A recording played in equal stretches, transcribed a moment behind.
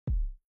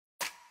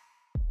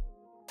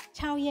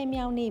6ရက်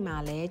မြောက်နေ့မှာ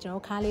လည်းကျွန်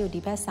တော်ခါးလေးကို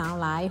ဒီဘက်ဆောင်း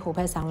လိုက်ဟိုဘ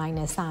က်ဆောင်းလိုက်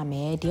နဲ့စမ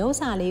ယ်ဒီဥစ္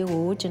စာလေး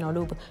ကိုကျွန်တော်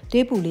တို့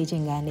တွေးပူလေးခြ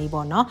င်းကန်လေး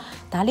ပေါ့နော်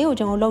ဒါလေးကို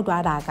ကျွန်တော်လုပ်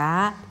သွားတာက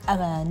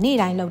နေ့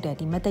တိုင်းလုပ်တယ်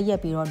ဒီမတရက်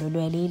ပြီးတော့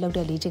လွယ်လေးလုပ်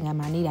တဲ့လေးခြင်းကန်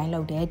မှာနေ့တိုင်း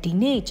လုပ်တယ်ဒီ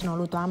နေ့ကျွန်တော်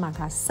တို့သွားမှာ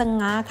က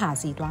15ခါ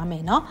စီသွားမ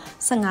ယ်နော်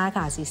15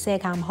ခါစီ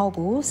10ခါမဟုတ်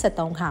ဘူး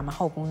73ခါမ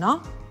ဟုတ်ဘူးနော်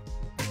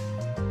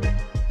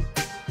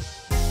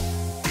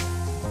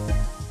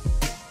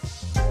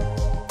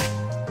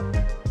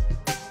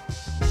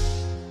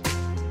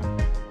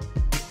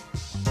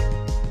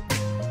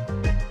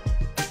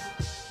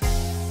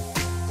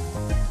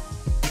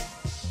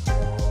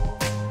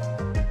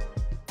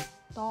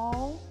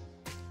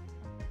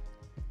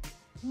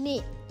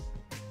နေ့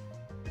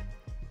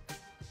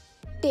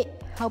တစ်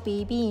ဟုတ်ပြီ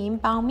ပြီးရင်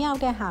ပေါင်မြောက်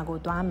တဲ့ဟာကို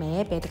သွားမယ်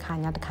ဘယ်တစ်ခါ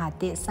ညတစ်ခါ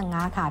တစ်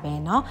15ခါပဲ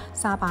เนาะ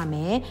စားပါမ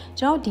ယ်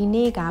ကျွန်တော်ဒီ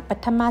နေ့ကပ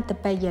ထမတစ်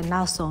ပတ်ရဲ့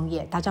နောက်ဆုံးရ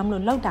က်ဒါကြောင့်မ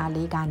လို့လောက်တာ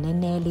လေးကနည်း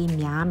နည်းလေး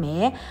များမ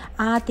ယ်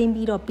အားတင်း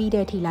ပြီးတော့ပြီး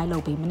တဲ့ထိလိုက်လု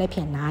ပ်ပြီးမနေ့ဖြ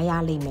န်နားရ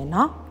လိမ့်မယ်เน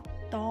าะ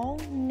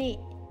3နေ့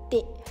တ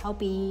စ်ဟုတ်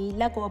ပြီ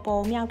လက်ကိုအ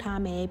ပေါ်မြောက်ထား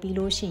မယ်ပြီး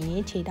လို့ရှိရ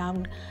င်ခြေထောက်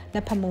လ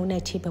က်ဖမိုး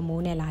နဲ့ခြေဖ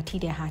မိုးနဲ့လာထိ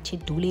တဲ့ဟာခြေ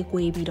ဒူးလေး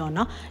ကွေးပြီးတော့เน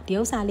าะဒီ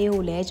ဥစ္စာလေး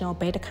ကိုလည်းကျွန်တော်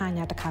ဘဲတစ်ခါည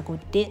တစ်ခါကို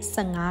တစ်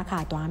15ခါ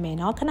သွားမယ်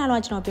เนาะခဏ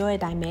တော့ကျွန်တော်ပြောတဲ့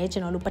အတိုင်းပဲကျွ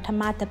န်တော်တို့ပထ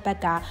မတစ်ပတ်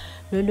က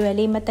လွယ်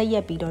လေးမတက်ရ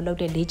က်ပြီးတော့လုပ်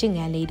တဲ့လေ့ကျင့်ခ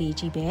န်းလေးတွေ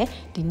ကြီးပဲ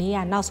ဒီနေ့က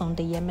နောက်ဆုံးတ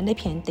စ်ရက်မနေ့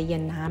ဖြန်တစ်ရ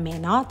က်နားမယ်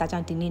เนาะဒါကြော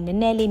င့်ဒီနေ့နည်း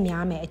နည်းလေး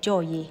များမယ်အ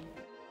ကြော့ရေး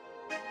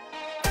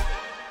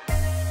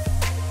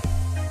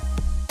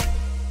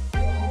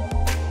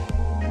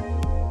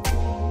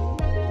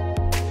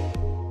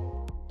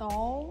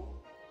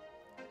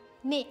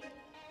နေ့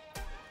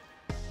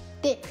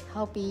တစ်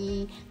ဟုတ်ပြီ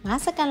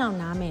5စက္ကန့်လောက်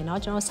နားမယ်เนาะ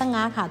ကျွန်တော်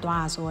15ခါ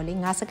သွားတာဆိုတော့လေ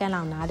5စက္ကန့်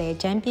လောက်နားတယ်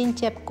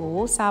championship ကို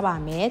စားပါ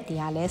မယ်ဒီ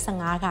ကလည်း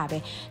15ခါပဲ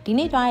ဒီ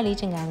နေ့သွားရလေ့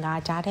ကျင့်ခန်းက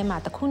ကြားထဲမှာ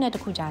တစ်ခုနဲ့တ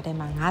စ်ခုကြားထဲ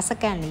မှာ5စက္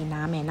ကန့်လေး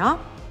နားမယ်เนาะ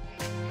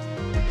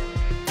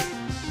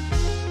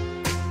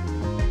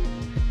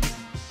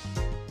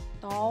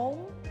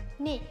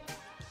3နေ့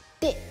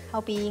တစ်ဟု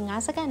တ်ပြီ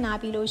5စက္ကန့်နား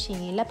ပြီးလို့ရှိ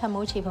ရင်လက်ဖ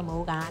မိုးခြေဖ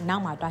မိုးကအနော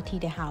က်မှာတွားထိ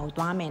တဲ့ဟာကို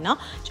သွားမယ်เนาะ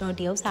ကျွန်တော်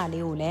ဒီဥစ္စာ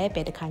လေးကိုလည်းဘ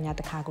ယ်တစ်ခါည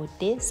တစ်ခါကို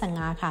တစ်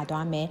15ခါ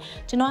သွားမယ်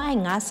ကျွန်တော်အဲ့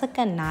5စက္က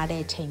န့်နား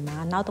တဲ့အချိန်မှာ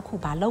နောက်တစ်ခု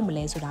ဘာလုပ်မ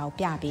လဲဆိုတာကို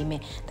ပြပေးမ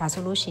ယ်ဒါ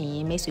ဆိုလို့ရှိရ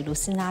င်မိတ်ဆွေတို့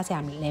စဉ်းစားစရာ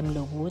လည်းမ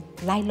လိုဘူး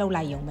လိုက်လုပ်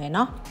လိုက်ရုံပဲเน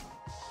าะ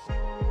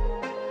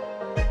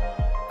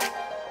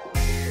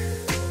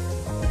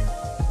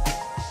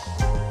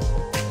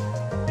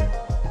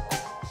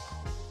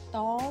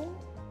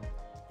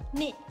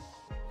နေ့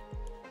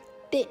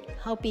တစ်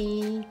ဟုတ်ပြီ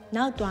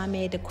နောက်သွားမ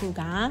ယ်တခု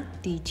က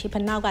ဒီခြေဖ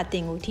နောက်ကတ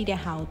င်ကိုထိတဲ့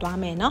ဟာကိုသွား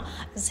မယ်เนาะ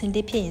အစင်တ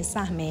စ်ဖြစ်ရင်စ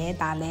မယ်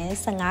ဒါလည်း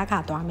15ခါ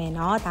သွားမယ်เ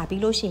นาะဒါ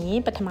ပြီးလို့ရှိရ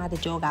င်ပထမတ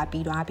စ်ကြောက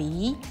ပြီးသွားပြီ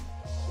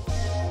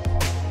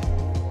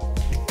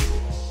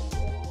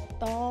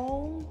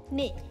3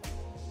နှစ်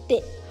တ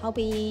စ်ဟုတ်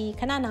ပြီ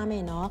ခဏနားမ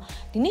ယ်เนาะ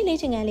ဒီနေ့လေ့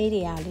ကျင့်ခန်းလေး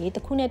တွေကလေတ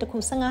စ်ခုနဲ့တစ်ခု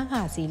15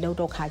ခါစီလုပ်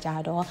တော့ခါကြ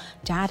တော့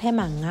ဂျားထဲ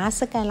မှာ5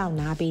စက္ကန့်လောက်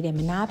နားပေးတယ်မ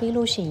နားပေး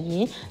လို့ရှိရ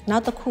င်နော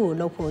က်တစ်ခုကို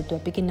လုပ်ဖို့အတွ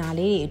က် beginner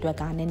လေးတွေအတွက်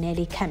ကနည်းနည်း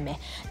လေးခက်မယ်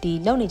ဒီ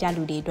လုပ်နေကြ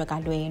လူတွေအတွက်က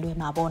လွယ်ရင်လွယ်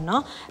မှာပေါ့เนา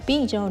ะပြီး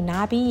ရင်ကျွန်တော်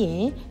နားပြီးရ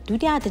င်ဒု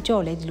တိယတစ်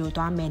ကြော့လေးဒီလို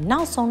သွားမယ်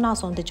နောက်ဆုံး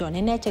တစ်ကြော့န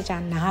ည်းနည်းကြာ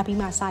နားပြီး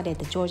မှစတဲ့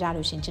တစ်ကြော့ကြ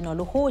လို့ရှင်ကျွန်တော်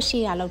တို့ဟိုး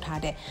ရှေ့ကလောက်ထား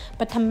တဲ့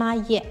ပထမ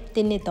ရက်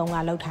1နှစ်3က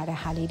လောက်ထားတဲ့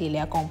ဟာလေးတွေလ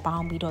ည်းအကုန်ပေါ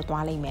င်းပြီးတော့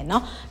သွားလိမ့်မယ်เนา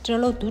ะကျွန်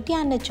တော်တို့ဒုတိယ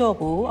နှစ်ကြော့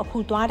ကိုအခု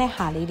သွားတဲ့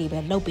ဟာလေးတွေပဲ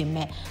လုပ်ပေးမ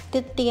ယ်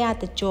တရား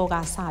တကြောက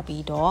စ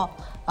ပြီးတော့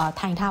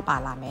ထိုင်ထပါ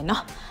လာမယ်เนา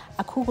ะ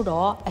အခု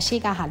တော့အရှိ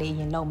ကဟာလေး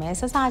ရင်လုပ်မယ်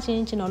စစချ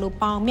င်းကျွန်တော်တို့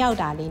ပေါင်မြောက်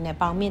တာလေးနဲ့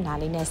ပေါင်မြင့်တာ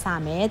လေးနဲ့စ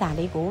မယ်ဒါ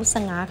လေးကို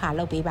15ခါ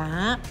လုပ်ပေးပါ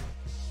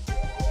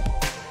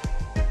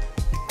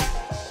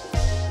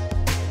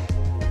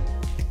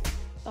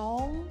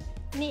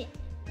3နှစ်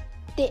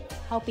တစ်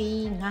ဟုတ်ပြီ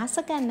5စ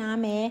က္ကန့်နား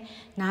မယ်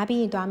နားပြီး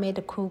ရင်သွားမယ်တ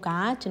ခုက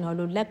ကျွန်တော်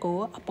တို့လက်ကို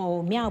အပေါ်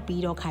မြောက်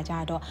ပြီးတော့ခါကြ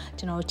တော့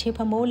ကျွန်တော်ခြေဖ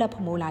မိုးလက်ဖ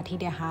မိုးလာထိ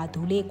တဲ့ဟာ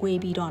ဒူးလေးကွေး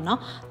ပြီးတော့เนาะ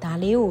ဒါ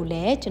လေးကိုလ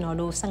ည်းကျွန်တော်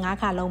တို့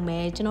15ခါလုံးမ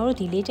ယ်ကျွန်တော်တို့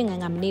ဒီလေးကျင်င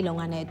န်းကမနေ့လုံး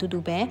ကနဲ့အတူတူ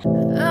ပဲ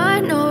I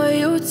know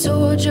you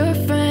told your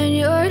friend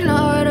you're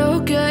not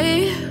okay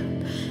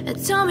and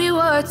tell me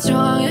what's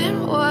wrong and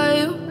why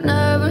you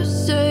never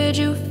said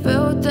you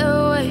felt that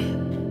way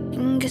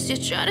guess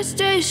you're trying to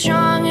stay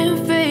strong and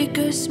fake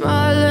a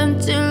smile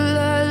until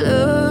I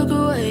look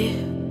away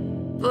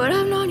but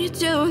I've known you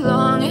too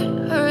long it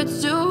hurts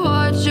to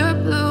watch your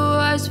blue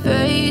eyes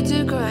fade to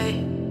gray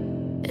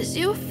as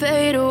you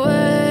fade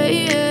away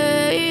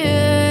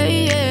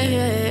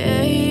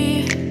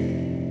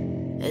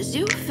as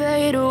you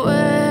fade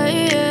away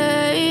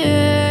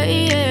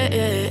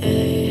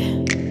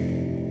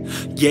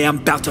Yeah, I'm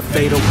about to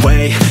fade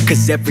away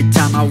Cause every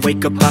time I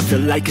wake up I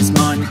feel like it's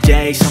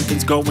Monday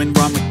Something's going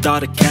wrong with all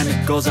the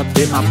chemicals up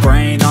in my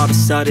brain All of a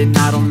sudden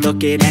I don't look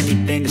at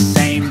anything the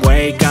same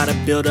way Gotta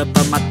build up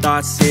of my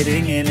thoughts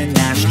sitting in an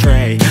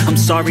ashtray I'm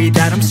sorry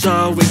that I'm so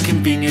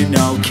inconvenient,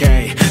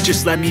 okay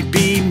Just let me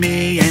be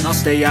me and I'll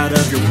stay out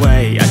of your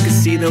way I can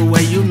see the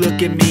way you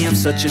look at me, I'm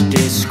such a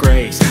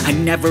disgrace I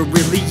never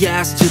really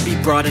asked to be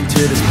brought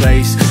into this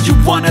place You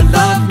wanna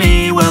love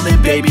me? Well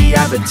then baby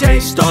I have a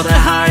taste All the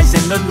highs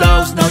and the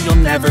lows No,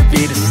 you'll never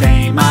be the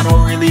same I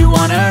don't really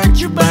wanna hurt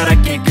you, but I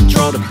can't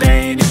control the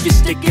pain If you're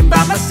sticking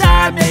by my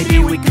side, maybe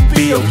we could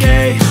be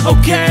okay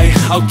Okay,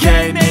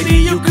 maybe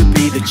you could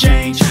be the change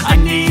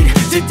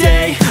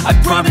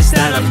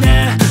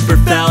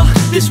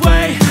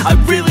I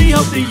really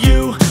hope that you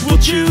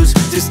will choose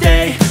to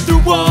stay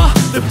through all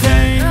the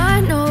pain.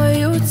 I know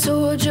you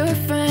told your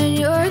friend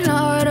you're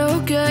not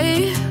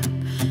okay,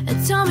 and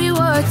tell me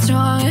what's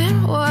wrong and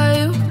why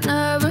you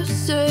never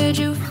said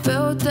you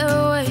felt that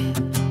way.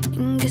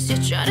 Guess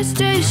you're trying to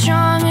stay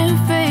strong and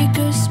fake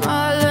a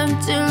smile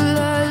until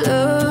I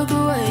look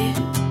away.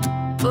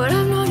 But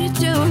I've known you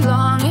too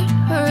long, it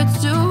hurts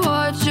to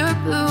watch your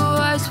blue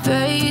eyes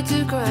fade to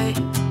gray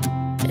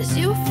as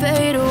you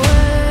fade away.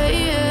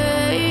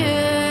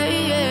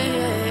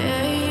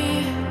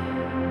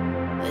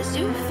 As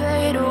you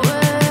fade away.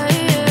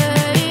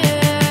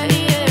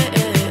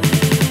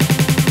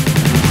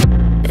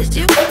 As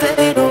you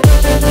fade away.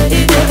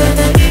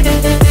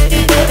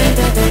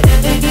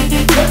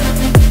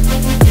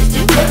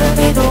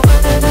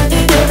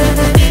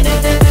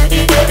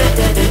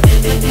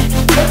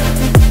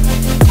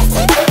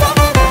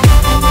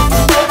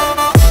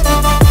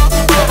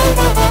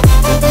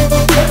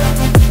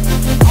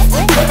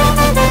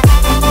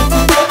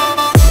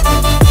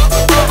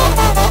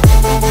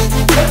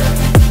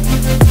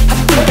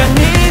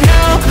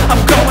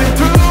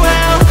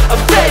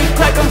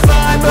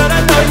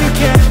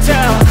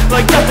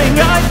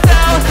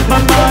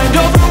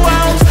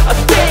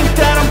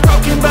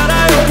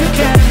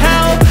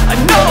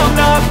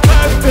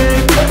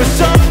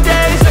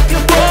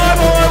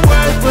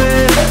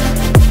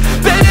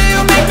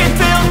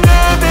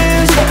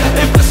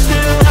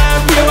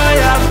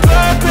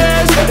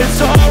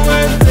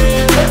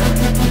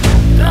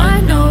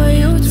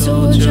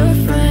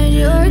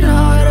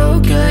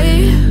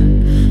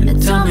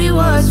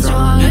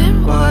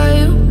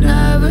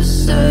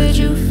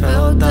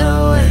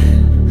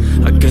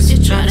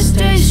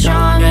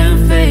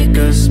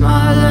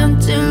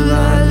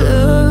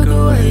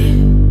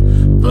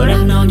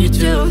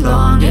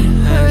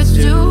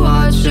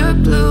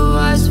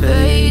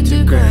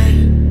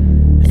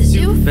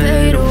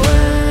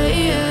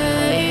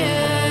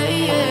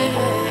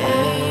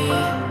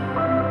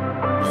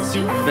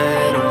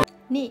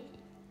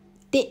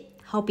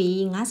ဟုတ်ပြီ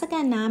9စက္က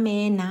န့်နားမ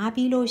ယ်နား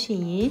ပြီးလို့ရှိ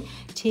ရင်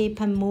ခြေဖ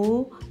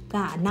မိုးက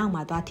အနောက်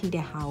မှာသွားထိ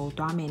တဲ့ဟာကို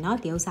တွားမယ်เนาะ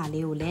ဒီဥစ္စာ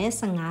လေးကိုလည်း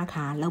15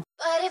ခါလုပ်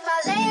But if I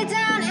lay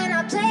down and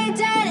I play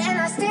dead and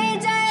I stay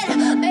dead,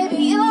 maybe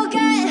you'll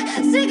get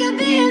sick of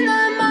being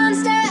the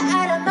monster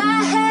out of my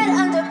head,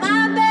 under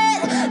my bed.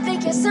 Think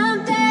you're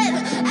something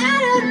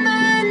out of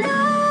my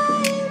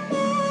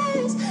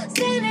nightmares,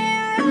 standing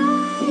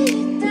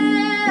right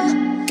there.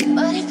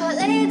 But if I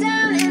lay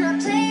down and I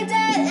play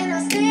dead and I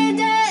stay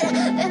dead,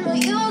 then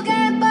will you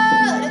get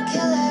bored of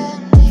killing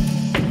me?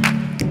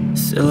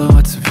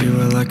 Silhouettes of you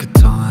are like a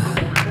taunt.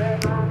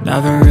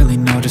 Never really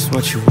know just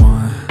what you want.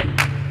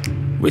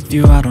 With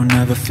you I don't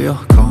ever feel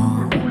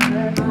calm.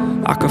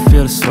 I can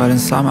feel the sweat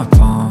inside my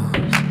palms.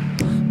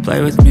 Play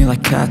with me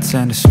like cats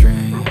and a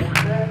string.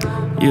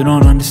 You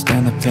don't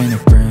understand the pain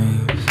it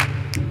brings.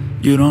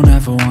 You don't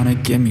ever wanna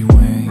give me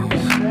wings.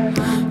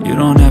 You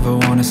don't ever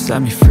wanna set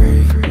me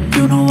free.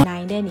 You know what? နို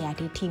င်တဲ့နေရာ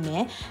ဒီထိမ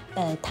ယ်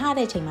ထား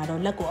တဲ့ချိန်မှာ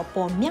တော့လက်ကိုအ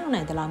ပေါ်မြောက်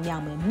နိုင်တယ်လို့မြော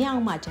က်မယ်မြော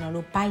က်မှကျွန်တော်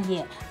တို့ဘိုက်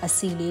ရဲ့အ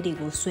စီလေးတွေ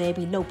ကိုဆွဲ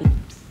ပြီးလှုပ်ပြီး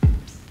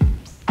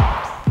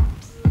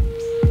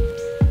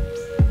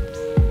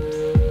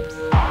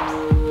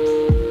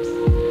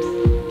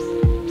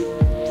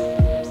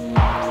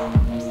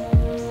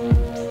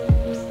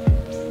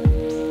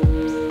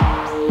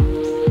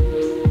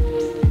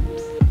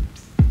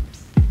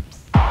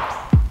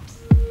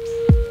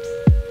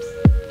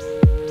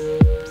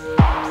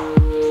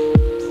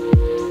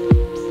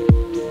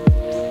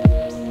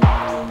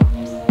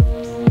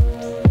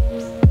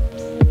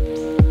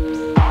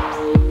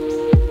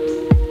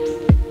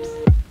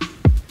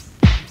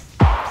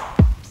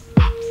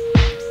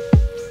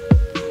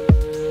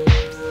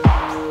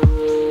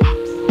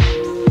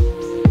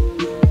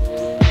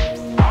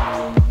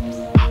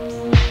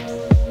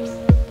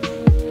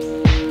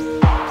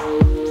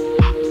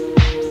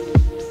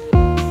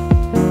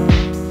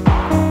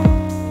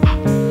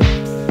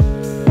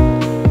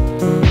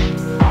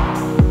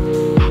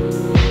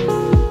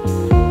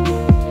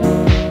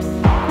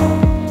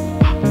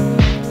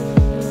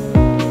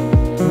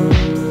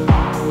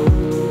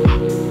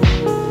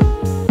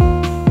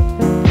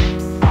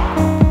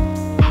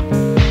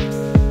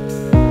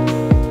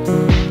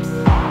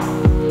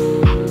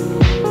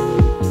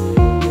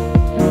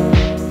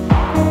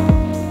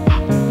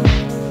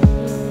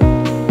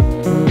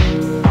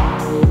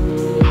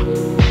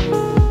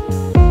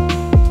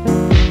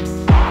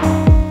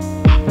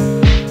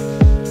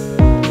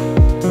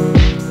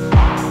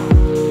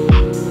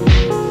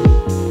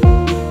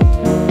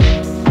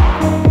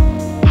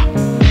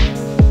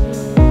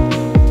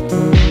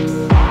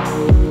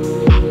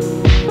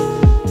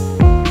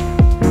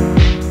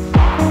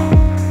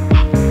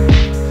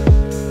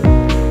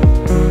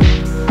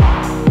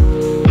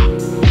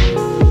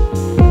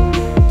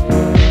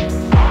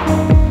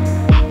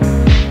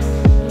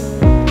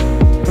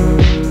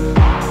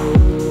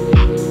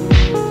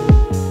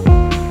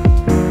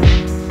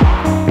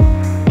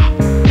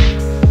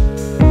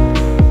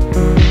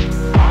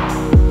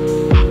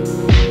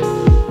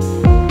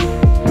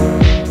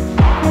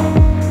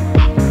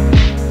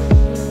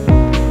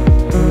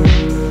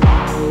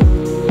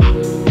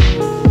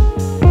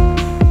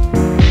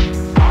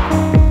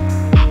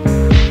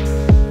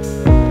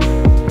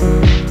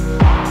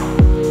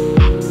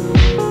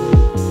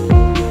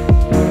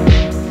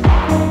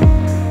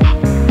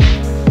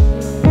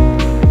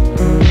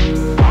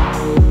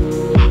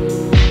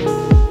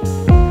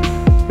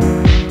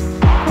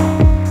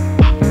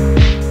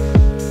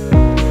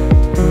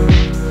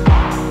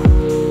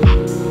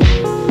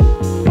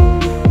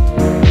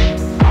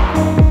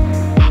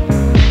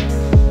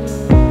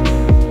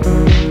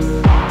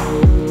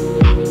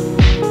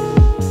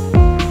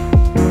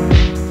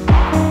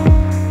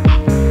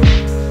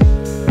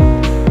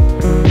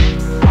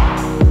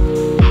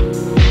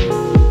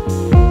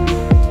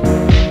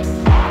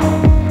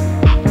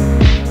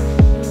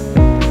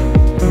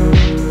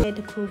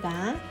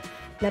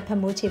ဖ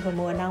မိုးချေဖ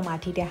မိုးအနောက်မှာ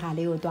ထိတဲ့ဟာ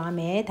လေးကိုသွားမ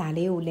ယ်ဒါ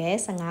လေးကိုလည်း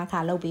15ခါ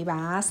လုပ်ပေးပါ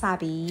စ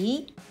ပြီ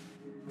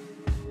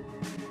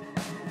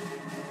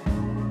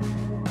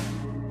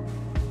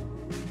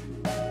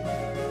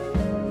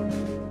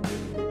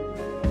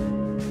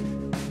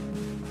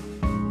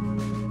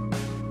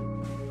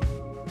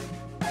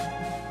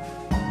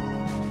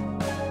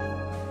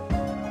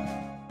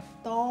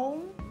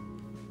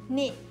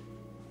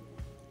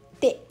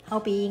ဟု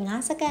တ်ပြီ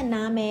9စက္ကန့်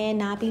နားမယ်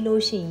နားပြီး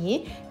လို့ရှိရင်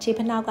ခြေဖ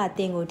နောက်ကတ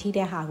င်ကိုထိ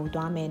တဲ့ဟာကို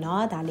သွားမယ်เนา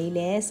ะဒါလေး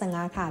လဲ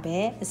15ခါပဲ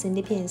အစင်းတ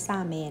စ်ဖြင့်စ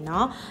မယ်เน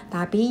าะ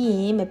ဒါပြီးရ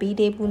င်မပြီး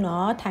သေးဘူးเนา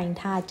ะထိုင်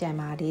ထကြံ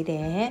ပါသေးတ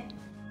ယ်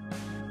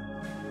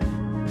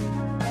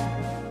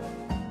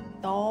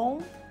3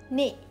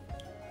 2 1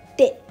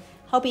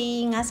ဟုတ်ပြီ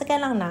9စက္က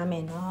န့်လောက်နားမ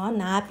ယ်เนาะ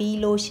နားပြီး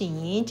လို့ရှိ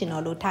ရင်ကျွန်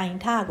တော်တို့ထိုင်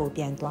ထကို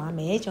ပြန်သွားမ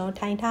ယ်ကျွန်တော်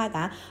ထိုင်ထက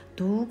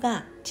ဒူးက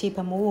ခြေဖ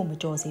မိုးကိုမ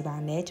ကြော်စေပါ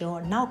နဲ့ကျွန်တော်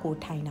အနောက်ကို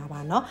ထိုင်တာပါ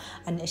เนาะ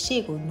အ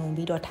ရှေ့ကိုနုံ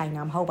ပြီးတော့ထိုင်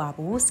တာမဟုတ်ပါ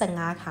ဘူး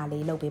15ခါ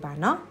လေးလုပ်ပေးပါ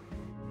เนาะ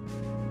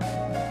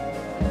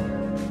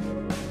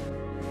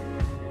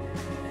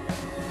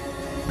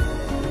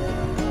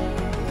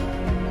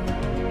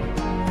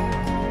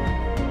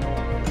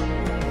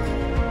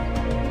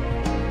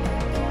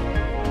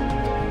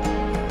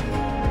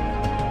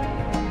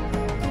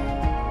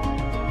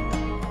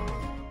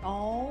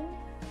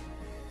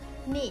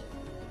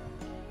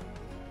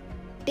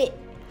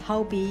ဟု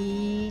တ်ပြီ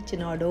ကျွ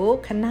န်တော်တို့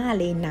ခဏ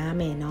လေးနား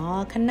မယ်เนาะ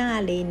ခဏ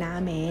လေး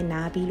နားမယ်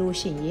နားပြီးလို့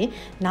ရှိရင်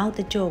နောက်တ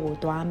စ်ကြော့ကို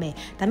သွားမယ်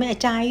ဒါပေမဲ့အ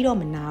ကြာကြီးတော့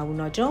မနာဘူး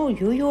เนาะကျွန်တော်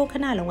ရိုးရိုးခ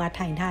ဏလုံးက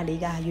ထိုင်ထား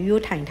လေးကရိုး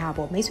ရိုးထိုင်ထား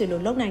ပေါ့မိတ်ဆွေ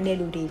တို့လုံနိုင်တဲ့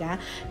လူတွေက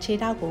ခြေ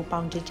ထောက်ကိုပေါ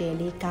င်ကြဲကြဲ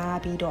လေးကား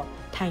ပြီးတော့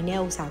ထိုင်တဲ့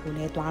ဥစ္စာကိုလ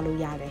ည်းသွားလို့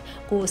ရတယ်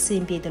ကိုအဆ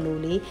င်ပြေတယ်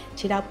လို့လေ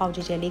ခြေထောက်ပေါင်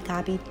ကြဲကြဲလေး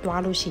ကားပြီး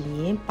သွားလို့ရှိရ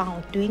င်ပေါင်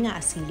အတွင်းက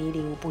အစီလေး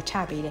တွေကိုပို့ချ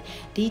ပေးတယ်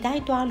ဒီတို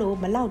င်းသွားလို့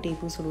မလောက်တည်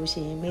ဘူးဆိုလို့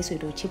ရှိရင်မိတ်ဆွေ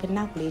တို့ခြေဖ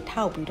နောက်ကလေး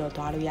ထောက်ပြီးတော့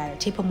သွားလို့ရတယ်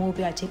ခြေဖမိုး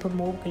ပြခြေဖ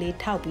မိုးကလေး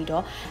ထောက်ပြီး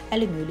တော့အဲ့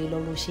လိုမျိုးလေးလု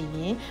ပ်လို့ရှိရ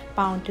င်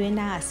ပေါင်တွင်း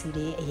သားအစီ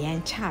လေးအရန်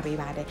ချပေး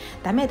ပါတယ်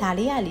ဒါမဲ့ဒါ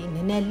လေးကလေန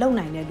ည်းနည်းလုံ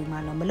နိုင်တဲ့လူမှ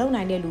တော့မလုံ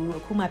နိုင်တဲ့လူ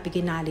အခုမှ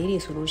beginner လေးတွေ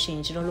ဆိုလို့ရှိရ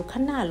င်ကျွန်တော်တို့ခ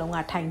ဏလုံးက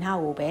ထိုင်ထား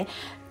ကိုပဲ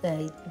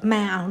မှ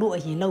န်အောင်လို့အ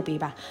ရင်လုပ်ပေး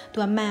ပါသူ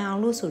ကမှန်အော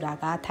င်လို့ဆိုတာ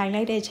ကထိုင်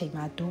လိုက်တဲ့ချိန်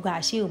မှာဒူးက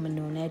အရှိကိုမ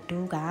နုံနဲ့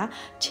ဒူးက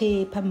ခြေ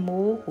ဖ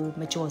မိုးကို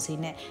မကြော်စေ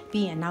နဲ့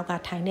ပြီးရင်အနောက်က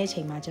ထိုင်တဲ့ချိ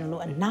န်မှာကျွန်တော်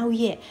တို့အနောက်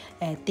ရဲ့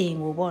တင်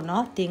ကိုပေါ့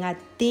နော်တင်က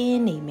တ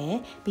င်းနေမယ်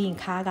ပြီးရင်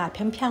ခါးက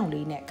ဖြောင်းဖြောင်း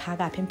လေးနဲ့ခါး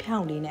ကဖြောင်းဖြော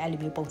င်းလေးနဲ့အဲ့လို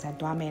မျိုးပုံစံ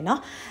သွားမယ်နော်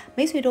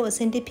မိတ်ဆွေတို့အစ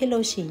င်တစ်ဖြစ်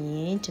လို့ရှိရ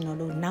င်ကျွန်တော်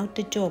တို့နောက်တ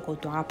စ်ကြော့ကို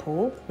သွား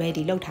ဖို့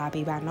ready လုပ်ထား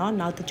ပေးပါနော်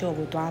နောက်တစ်ကြော့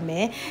ကိုသွားမ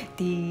ယ်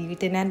ဒီ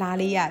တင်နန်းသား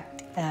လေးက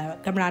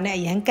ကင်မရာနဲ့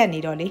အရန်ကတ်နေ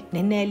တော့လေန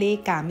ည်းနည်းလေး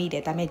ကာမိတ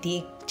ယ်ဒါပေမဲ့ဒီ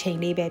ချိန်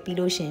လေးပဲပြီး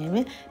လို့ရှိရင်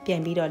ပြ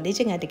န်ပြီးတော့လေ့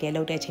ကျင့်ခန်းတကယ်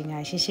လုပ်တဲ့ချိန်က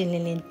ရှင်းရှင်းလ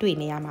င်းလင်းတွေ့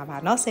နေရမှာပါ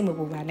เนาะစိတ်မ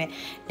ပူပါနဲ့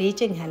လေ့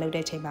ကျင့်ခန်းလုပ်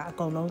တဲ့ချိန်မှာအ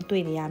ကုန်လုံး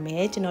တွေ့နေရမ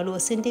ယ်ကျွန်တော်တို့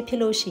အစင်တစ်ဖြစ်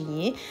လို့ရှိရ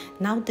င်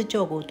နောက်တစ်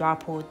ကြော့ကိုသွား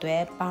ဖို့အတွ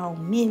က်ပေါင်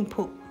မြင့်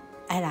ဖို့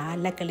အဲ့ဒါ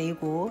လက်ကလေး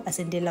ကိုအစ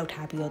င်တစ်လောက်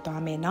ထားပြီးတော့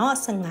သွားမယ်เนาะ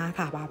15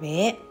ခါပါပဲ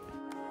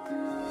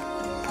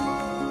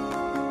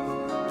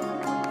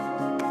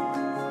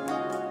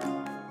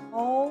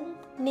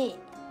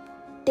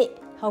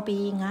ဟုတ်ပြီ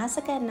9စ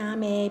က္ကန့်နား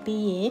မယ်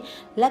ပြီးရင်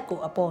လက်ကို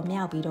အပေါ်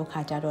မြောက်ပြီးတော့ခါ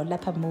ကြတော့လ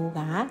က်ဖမိုးက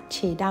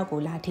ခြေထောက်ကို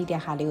လာထိ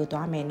တဲ့ဟာလေးကို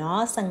သွားမယ်เนาะ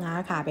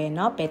15ခါပဲเ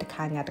นาะဘယ်တစ်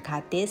ခါညာတစ်ခါ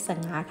တစ်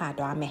15ခါ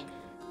သွားမယ်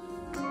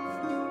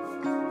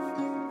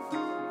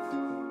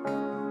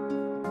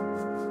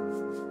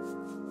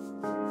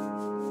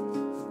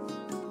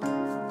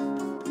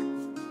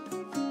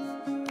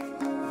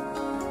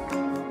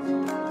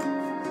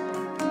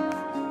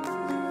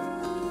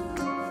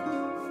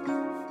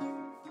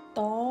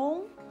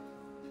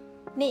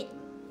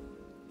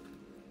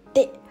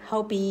ဟု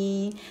တ်ပြီ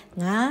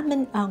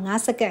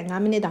9စက္ကန့်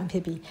5မိနစ်တောင်ဖြ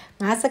စ်ပြီ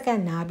9စက္က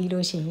န့်နားပြီး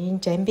လို့ရှိရင်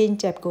jumping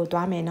jack ကို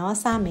သွားမယ်เนาะ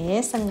စမယ်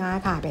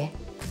15ခါပဲ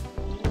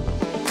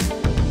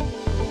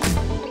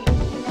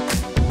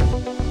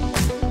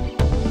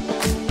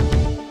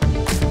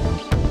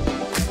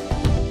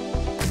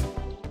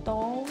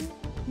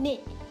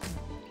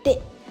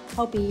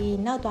ဟုတ်ပြီ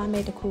နောက်သွားမ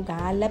ယ်တစ်ခုက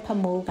လက်ဖ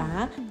မိုးက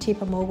ခြေ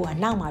ဖမိုးကိုအ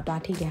နောက်မှာ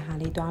တွားထိတဲ့ဟာ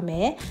လေးသွားမ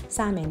ယ်စ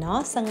မယ်เนาะ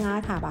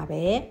15ခါပါ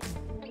ပဲ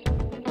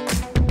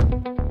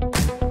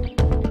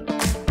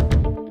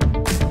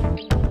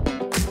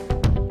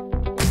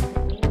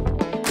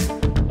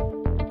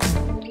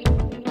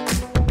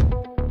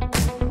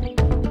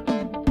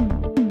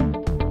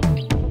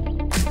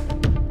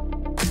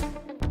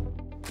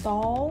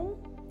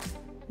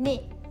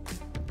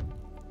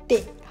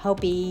ဟုတ်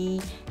ပြီ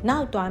နော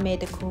က်သွားမယ်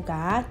တခုက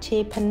ခြေ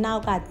ဖနော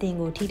က်ကတင်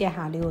ကိုထိတဲ့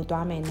ဟာလေးကို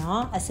သွားမယ်เนาะ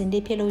အစင်တ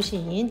စ်ဖြစ်လို့ရှိ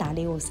ရင်ဒါ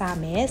လေးကိုစ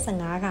မယ်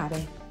15ခါ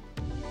ပဲ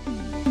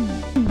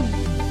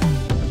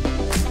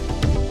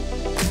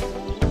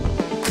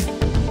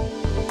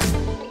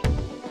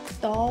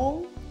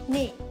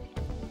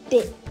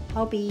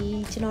ဟုတ်ပြီ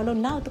ကျွန်တော်တို့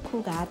နောက်တစ်ခု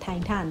ကထို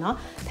င်ထเนาะ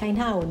ထိုင်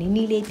ထကိုနီး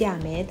နီးလေးပြ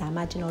မယ်ဒါ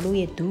မှကျွန်တော်တို့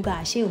ရဲ့ဒူးက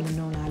အရှိကိုမ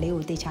နုံလာလေး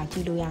ကိုတေချာကြ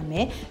ည့်လို့ရမ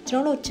ယ်ကျွ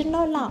န်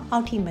တော်လောက်အော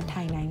က်ထိမ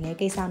ထိုင်နိုင်လဲ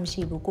ကိစ္စမ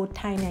ရှိဘူးကို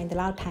ထိုင်နိုင်တဲ့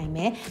လောက်ထိုင်မ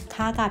ယ်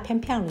ခါးကဖြော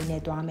င်းဖြောင်းလေး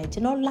နဲ့သွားမယ်ကျွ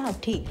န်တော်လောက်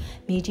ထိ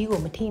မြေကြီးကို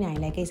မထိနိုင်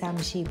လဲကိစ္စမ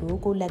ရှိဘူး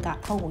ကိုလက်က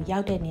အောက်ကိုရော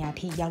က်တဲ့နေရာ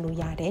ထိရောက်လို့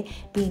ရတယ်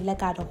ပြီးလက်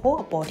ကတော့ဟိုး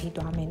အပေါ်ထိ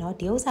သွားမယ်เนาะ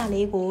ဒီဥစ္စာ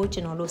လေးကိုကျွ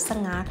န်တော်တို့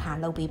15ခါ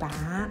လုပ်ပေးပါ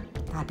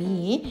ဒါ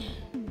ပြီး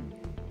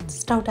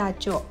starter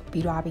ကြော့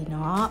ပြီးသွားပြီเน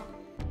าะ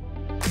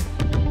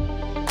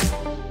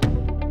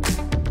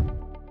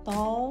3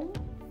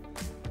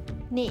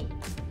 2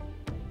 1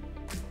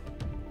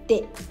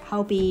ဟု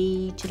တ်ပြီ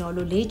ကျွန်တော်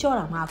တို့၄ကြော့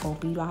တောင်မှအကုန်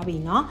ပြီးသွားပြီ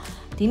เนาะ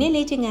ဒီနေ့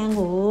လေ့ကျင့်ခန်း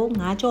ကို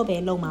9ကြော့ပဲ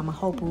လုပ်မှာမ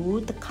ဟုတ်ဘူး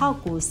တစ်ခေါက်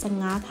ကို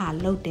15ခါ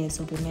လုပ်တယ်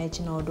ဆိုပေမဲ့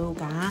ကျွန်တော်တို့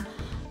က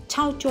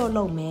6ကြော့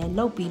လုပ်မယ်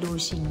လုပ်ပြီးလို့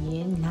ရှိရ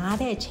င်နား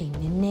တဲ့အချိန်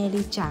နည်းနည်း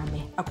လေးကြာမ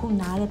ယ်အခု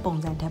နားတဲ့ပုံ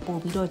စံထပ်ပို့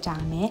ပြီးတော့ကြာ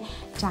မယ်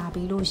ကြာ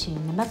ပြီးလို့ရှိရ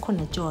င်နံပါတ်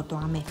9ကြော့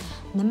သွားမယ်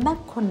နံပါ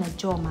တ်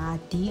9ကြော့မှာ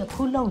ဒီအ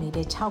ခုလုပ်နေ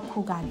တဲ့6ခု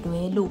က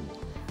လွဲလို့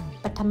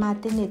ပထမ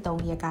1နှစ်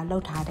3ရက်ကလော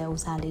က်ထားတဲ့ဥ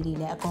စ္စာလေးတွေ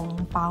လည်းအကုန်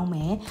လုံးပေါင်းမ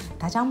ယ်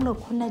ဒါကြောင့်မလို့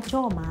9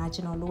ကြော့မှာ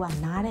ကျွန်တော်တို့က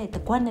နားတဲ့တ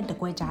စ်ကွက်နဲ့တစ်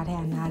ကွက်ကြားထဲ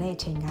ကနားတဲ့အ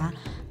ချိန်က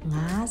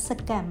5စ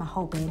က္ကန့်မ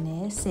ဟုတ်ဘဲ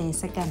နဲ့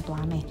10စက္ကန့်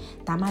သွားမယ်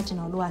ဒါမှကျွန်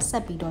တော်တို့ကဆ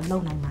က်ပြီးတော့လု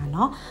ပ်နိုင်မှာเน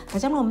าะဒါ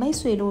ကြောင့်မလို့မိတ်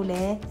ဆွေတို့လ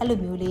ည်းအဲ့လို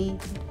မျိုးလေး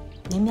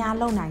များ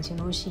လုံနိုင်ချင်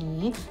လို့ရှိရ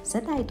င်ဇ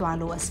က်တိုက်သွား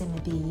လို့အဆင်မ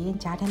ပြေရင်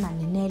ကြားထဲမှာ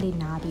နည်းနည်းလေး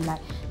နားပြီးလို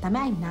က်ဒါပေ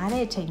မဲ့အဲ့နား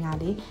တဲ့အချိန်က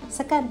လေစ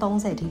က္ကန့်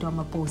30ထိတော့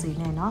မပိုစေ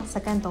နဲ့เนาะစ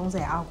က္ကန့်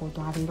30အောက်ကို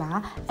သွားပြီးပါ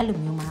အဲ့လို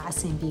မျိုးမှာအ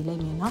ဆင်ပြေလိ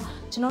မ့်မယ်เนาะ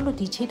ကျွန်တော်တို့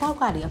ဒီခြေထောက်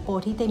ကလေအ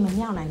ပေါ်ထိတိတ်မ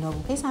မြောက်နိုင်တော့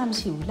ဘူးကိစ္စမ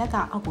ရှိဘူးလက်က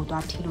အောက်ကို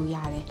သွားထိလို့ရ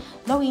တယ်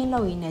လှုပ်ရင်း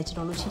နဲ့ကျွန်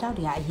တော်တို့ခြေထောက်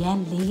တွေကအရန်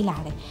လေးလာ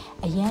တယ်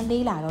အရန်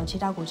လေးလာတော့ခြေ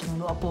ထောက်ကိုကျွန်တော်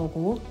တို့အပေါ်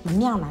ကိုမ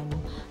မြောက်နိုင်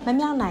ဘူးမ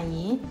မြောက်နိုင်ရ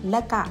င်လ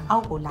က်ကအော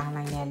က်ကိုလာ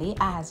နိုင်တယ်လေ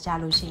အားကြ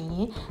လို့ရှိရ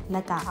င်လ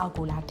က်ကအောက်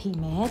ကိုလာထိ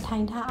မယ်ထို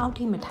င်ထားအောက်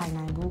ထိမထိုင်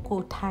နိုင်ဘူး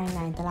ကိုထိုင်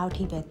နိုင်တဲ့လောက်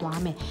ထိပဲသွား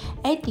မယ်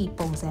အဲ့ဒီ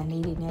ပုံစံ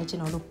လေးတွေနဲ့ကျွ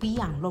န်တော်တို့ပြီး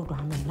အောင်လုပ်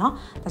သွားမယ်เนาะ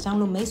ဒါကြောင့်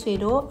လို့မိတ်ဆွေ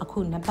တို့အခု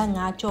နံပါတ်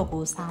5ကြော့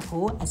ကိုစား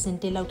ဖို့အစင်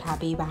တစ်လောက်ထား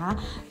ပေးပါ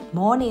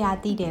မောနေရ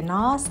တည်တယ်เน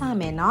าะစ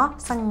မယ်เนาะ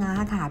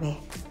15ခါပဲ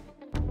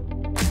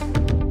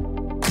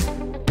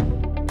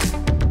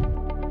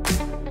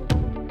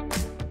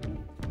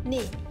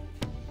နေ့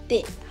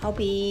ဟုတ်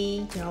ပြီ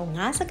ကျွန်တော်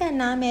5စက္ကန့်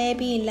နားမယ်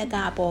ပြီးရင်လက်က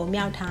အပေါ်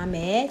မြောက်ထားမ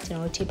ယ်ကျွန်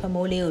တော်ခြေဖ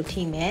မိုးလေးကို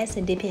ထိမယ်စ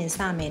င်တစ်ဖြင့်စ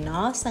မယ်เน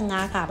าะ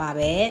15ခါပါ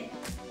ပဲ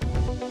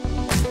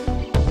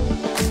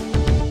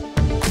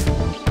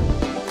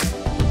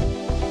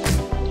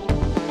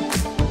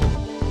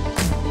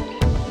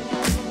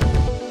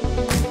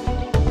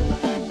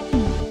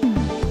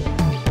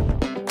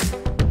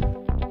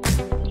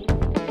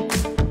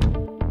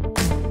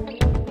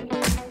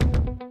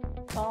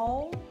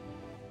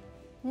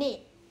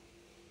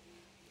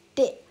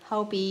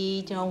ဟုတ်ပြီ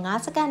ကျွန်တော်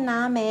5စက္ကန့်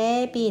နားမယ်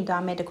ပြီးရင်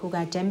သွားမယ်တခုက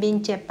jumping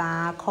jack ပါ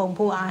ခုံ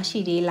ဖို့အားရှိ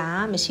သေး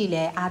လားမရှိ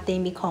လဲအားသိ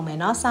မ်းပြီးခုံမယ်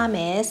เนาะစမ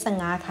ယ်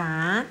15ခါ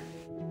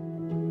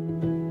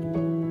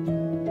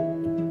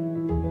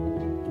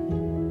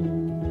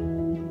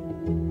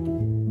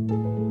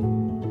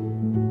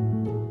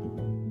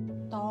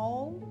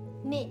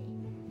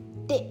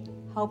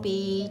ဟုတ်ပြီ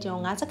ကျွန်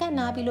တော်5စက္ကန့်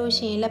နားပြီးလို့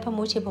ရှိရင်လက်ဖ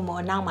မိုးချေဖမိုး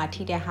အနောက်မှာ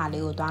ထိတဲ့ဟာ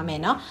လေးကိုသွားမယ်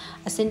เนาะ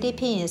အစင်တစ်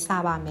ဖြစ်ရင်စ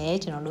ပါမယ်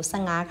ကျွန်တော်တို့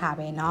15ခါ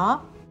ပဲเนาะ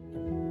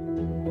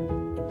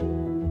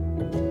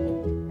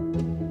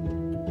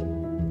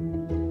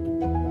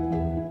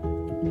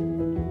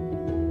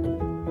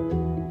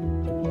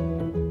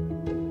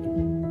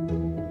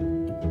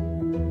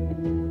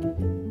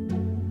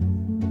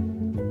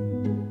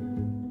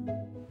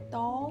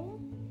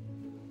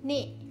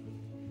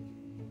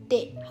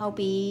ဟုတ်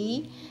ပြီ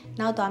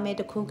နောက်သွားမယ်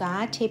တခုက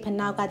ခြေဖ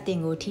နောက်ကတင်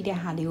ကိုထိတဲ့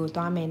ဟာလေးကို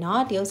သွားမယ်เนาะ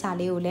ဒီဥစ္စာ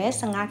လေးကိုလည်း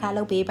15ခါ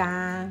လုပ်ပေးပါ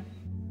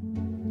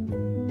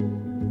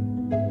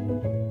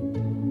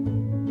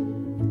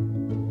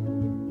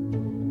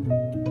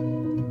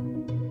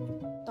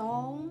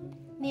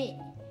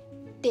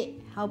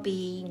ဟုတ်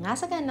ပြီ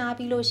5စက္ကန့်နား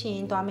ပြီးလို့ရှိရ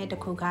င်သွားမယ်တ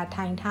ခုက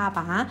ထိုင်ထား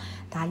ပါ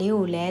ဒါလေး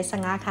ကိုလည်း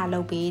15ခါလု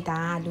ပ်ပေးတာ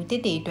လူတ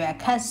စ်တွေအတွက်အ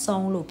ခက်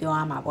ဆုံးလို့ပြောရ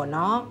မှာပေါ့เน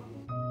าะ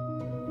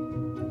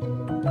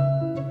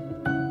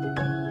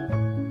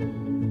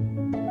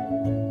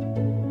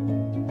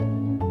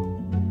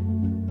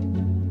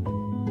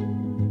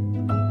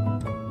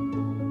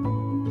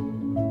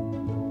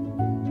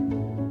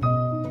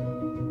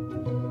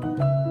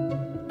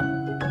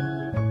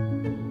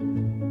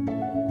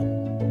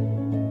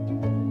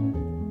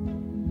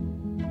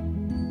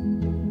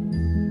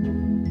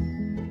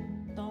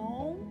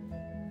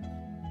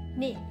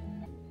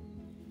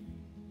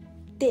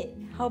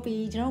ဟုတ်ပြီ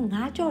ကျွန်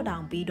တော်9ကြော့တော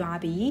င်ပြီးသွား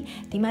ပြီ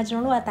ဒီမှာကျွ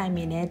န်တော်တို့အတိုင်ပ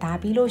င်နဲ့ဒါ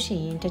ပြီးလို့ရှိ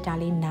ရင်တကြ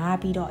လေးနား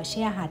ပြီးတော့အရှ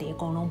က်ဟာတွေအ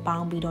ကုန်လုံးပေါ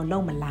င်းပြီးတော့လု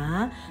ပ်မ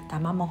လားဒါ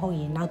မှမဟုတ်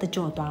ရင်နောက်တစ်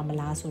ကြော့သွားမ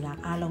လားဆိုတာ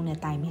အားလုံးနဲ့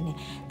တိုင်ပင်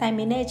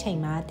တဲ့အချိန်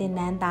မှာတင်တ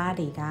န်းသား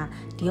တွေက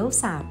ဒီဥစ္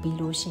စာပြီး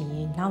လို့ရှိရ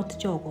င်နောက်တစ်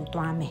ကြော့ကို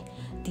သွားမယ်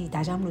ဒီ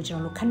ဒါကြောင့်မလို့ကျွ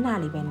န်တော်တို့ခဏ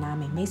လေးပဲနား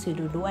မယ်မိတ်ဆွေ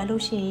တို့လိုအပ်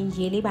လို့ရှိရင်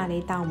ရေလေးပါ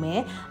လေးတောက်မယ်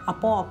အ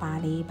ပေါ့အပါ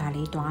လေးပါ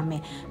လေးတွားမ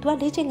ယ်သူက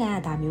လေ့ကျင့်ခန်းက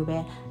ဒါမျိုးပဲ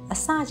အ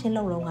စချင်း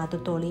လုံလုံးက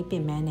တော်တော်လေးပြ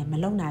င်ပန်းတယ်မ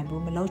လုံနိုင်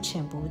ဘူးမလုံချ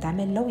င်ဘူးဒါပေ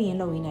မဲ့လုံရင်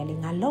လည်းလေ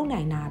ငါလုံ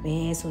နိုင်တာပဲ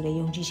ဆိုတဲ့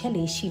ယုံကြည်ချက်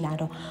လေးရှိလာ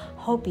တော့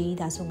ဟုတ်ပြီ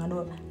ဒါဆိုငါ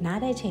တို့နား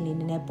တဲ့ချိန်လေး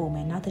နည်းနည်းပို့မ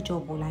ယ်နောက်တစ်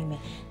ကြော့ပို့လိုက်မ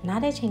ယ်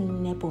နားတဲ့ချိန်လေးန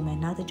ည်းနည်းပို့မယ်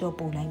နောက်တစ်ကြော့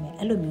ပို့လိုက်မယ်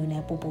အဲ့လိုမျိုး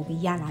နဲ့ပို့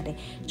ပြီးရလာတယ်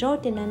ကျွန်တော်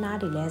တင်တန်းနား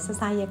တွေလည်းစ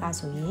စရက်က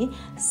ဆိုရင်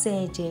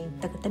10ချိန်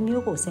တစ်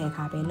မျိုးကို10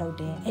ခါပဲလုပ်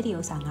တယ်အဲ့ဒီ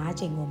ဥစ္စာ9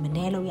ချိန်ကိုမ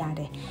နှဲလုပ်ရ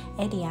တယ်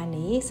အဲ့ဒီက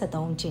နေ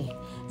73ချိန်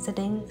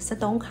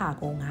73ခါ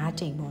ကို9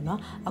ချိန်ပေါ့နော်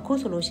အခု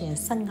ဆိုလို့ရှိရင်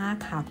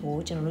15ခါကို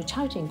ကျွန်တော်တို့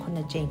6ချိန်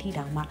9ချိန် ထိ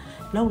တောင်မှ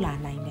လှုပ်လာ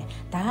နိုင်တယ်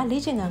ဒါက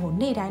လေ့ကျင့်ခန်းကို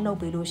နေ့တိုင်းလုပ်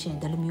ပြီးလို့ရှိရင်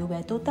ဒီလိုမျိုးပဲ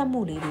တိုးတက်မှု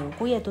လေးတွေကို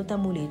ကိုယ့်ရဲ့တိုးတ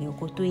က်မှုလေးတွေ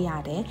ကိုတွေးရ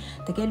တယ်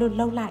တကယ်လို့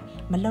လှုပ်လိုက်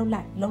မလှုပ်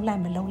လိုက်လှုပ်လို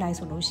က်မလှုပ်လိုက်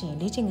ဆိုလို့ရှိရင်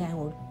လေ့ကျင့်ခန်း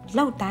ကို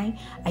လှုပ်တိုင်း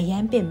အရ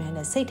န်ပင်ပန်းတ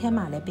ယ်စိတ်ထဲ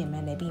မှာလည်းပင်ပ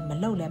န်းတယ်ပြီးမ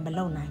လှုပ်လည်းမ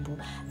လှုပ်နိုင်ဘူး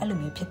အဲ့လို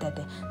မျိုးဖြစ်တတ်တ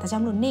ယ်ဒါကြော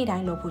င့်မလို့နေ့တို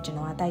င်းလုပ်ဖို့ကျွန်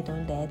တော်ကတိုက်တွ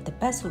န်းတယ်တစ်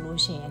ပတ်ဆိုလို့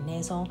ရှိရင်အန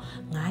ည်းဆုံး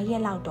9ရ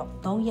က်လောက်တော့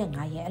3ရက်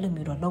5ရက်အဲ့လို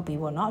မျိုးတော့လုပ်ပေး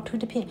ပေါ့နော်အထူး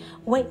သဖြင့်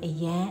weight အ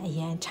ရ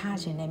န်ချ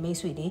ခြင်းနဲ့မိတ်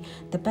ဆွေတွေ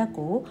တစ်ပတ်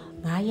ကို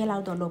9ရက်လော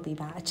က်တော့လုပ်ပေး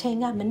ပါအချိန်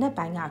ကမနေ့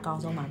ပိုင်းကအကော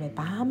င်းဆုံးပါပဲ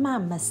ဘာမှ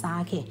မ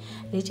စားခင်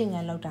လေ့ကျင့်ခ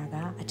န်းလုပ်တာက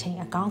အချိန်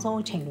အကောင်းဆုံး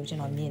အချိန်လို့ကျွန်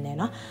တော်မြင်တယ်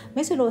နော်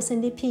မိတ်ဆွေတို့အဆင်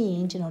သင့်ဖြစ်ရ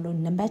င်ကျွန်တော်တို့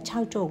နံပါတ်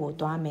6ကြောကို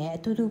သွားမယ်အ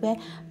တူတူပဲ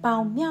ပေါ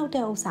င်မြောက်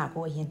တဲ့ဥစ္စာ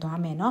ကိုအရင်သွား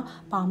မယ်နော်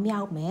ပေါင်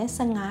မြောက်မယ်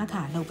15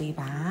ခါလုပ်ပေး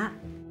ပါ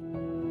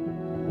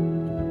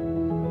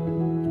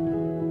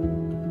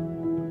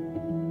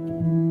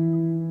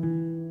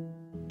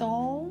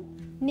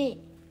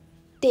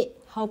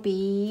ဟုတ်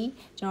ပြီ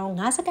ကျွန်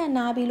တော်9စက္ကန့်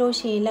နားပြီးလို့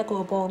ရှိရင်လက်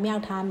ကိုပေါ်မြော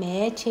က်ထားမ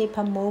ယ်ခြေဖ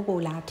မိုးကို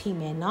လာထိ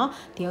မယ်เนาะ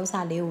ဒီဥစ္စာ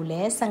လေးကိုလ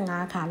ည်း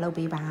15ခါလုပ်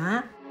ပေးပါ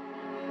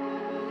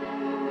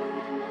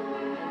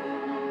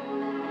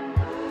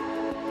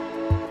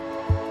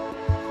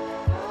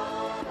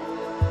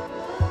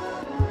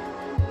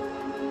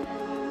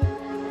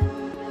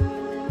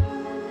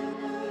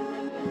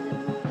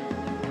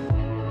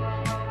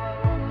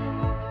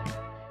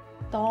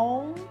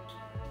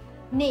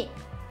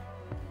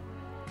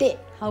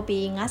ဟုတ်ပြီ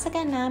9စက္က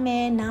န့်နားမ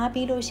ယ်နား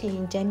ပြီးလို့ရှိရ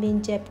င် jumping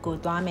jack ကို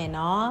သွားမယ်เ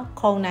นาะ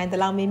ခုံနိုင်တ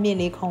လောက်မြင့်မြင့်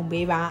လေးခုံ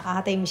ပေးပါ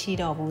အားသိမ့်မရှိ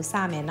တော့ဘူးစ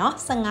မယ်เนาะ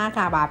15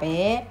ခါပါပဲ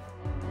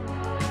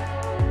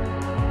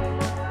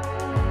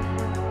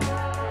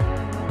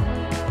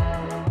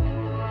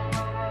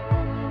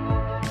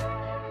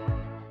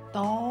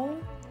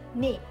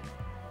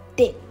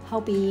ဟု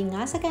တ်ပြီ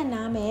9စက္ကန့်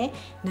နားမယ်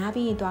နား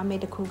ပြီးရင်သွားမယ်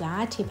တစ်ခုက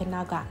ခြေဖ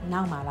နောက်က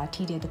နောက်မှာလာ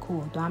ထိတဲ့တစ်ခု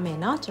ကိုသွားမယ်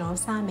เนาะကျွန်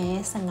တော်စမယ်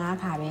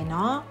15ခါပဲเน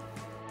าะ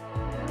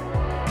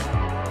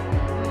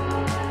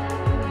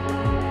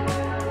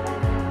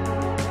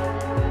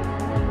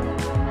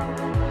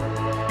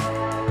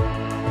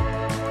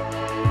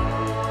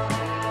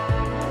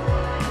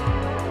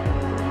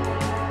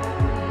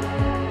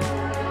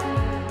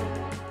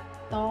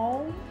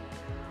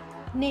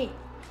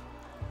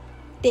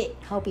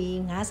ဟုတ်ပြီ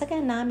9စက္က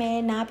န့်နားမယ်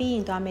နားပြီးရ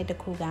င်သွားမယ်တစ်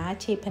ခုက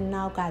ခြေဖ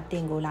နောက်ကတ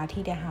င်ကိုလာထိ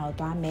တဲ့ဟာကို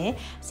သွားမယ်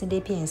စင်တိ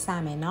ဖြစ်စ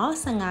မယ်เนาะ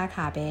15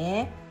ခါပဲ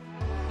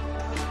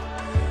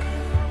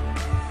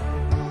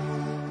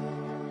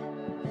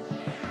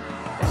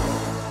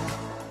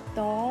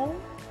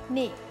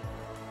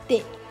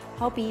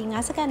ဟုတ်ပြီ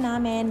9စက္ကန့်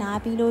နားမယ်နား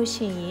ပြီးလို့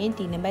ရှိရင်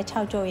ဒီနံပါတ်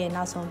6ကြောရဲ့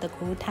နောက်ဆုံးတစ်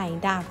ခုထိုင်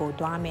တာကို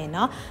တွားမယ်เน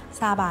าะ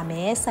စပါမ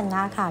ယ်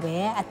15ခါပဲ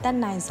အသက်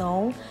နိုင်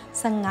ဆုံး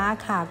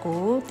15ခါ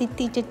ကိုတိ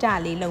တိကျကျ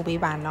လေးလုပ်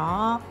ပေးပါเนา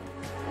ะ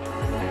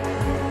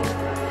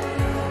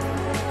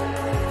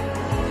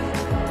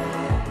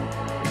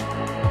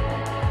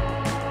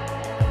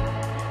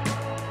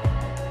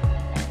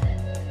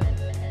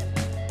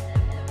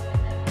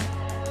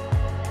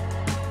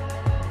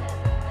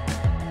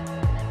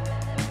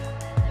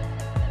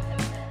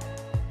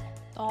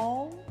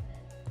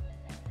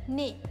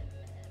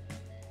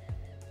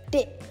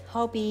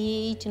ဟုတ်ပြီ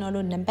ကျွန်တော်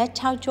တို့နံပါတ်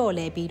6ကြော်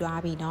လဲပြီး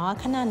သွားပြီเนาะ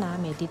ခဏနား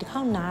မယ်ဒီတစ်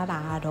ခေါက်နားတာ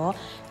ကတော့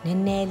န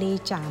ည်းနည်းလေး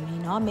ကြာမယ်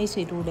เนาะမိတ်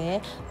ဆွေတို့လည်း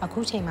အခု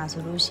ချိန်မှာ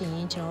ဆိုလို့ရှိရ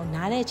င်ကျွန်တော်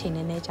နားတဲ့ချိန်န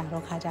ည်းနည်းကြာ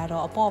တော့ခါကြ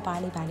တော့အပေါ့ပါ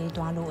လေးပါလေး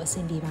တွားလို့အဆ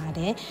င်ပြေပါတ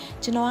ယ်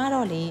ကျွန်တော်က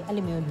တော့လေအဲ့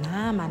လိုမျိုး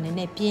နားမှာနည်း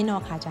နည်းပြင်း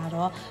တော့ခါကြ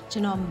တော့ကျွ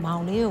န်တော်မော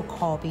င်လေးကို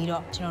ခေါ်ပြီး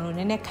တော့ကျွန်တော်တို့န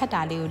ည်းနည်းခတ်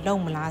တာလေးကိုလုံ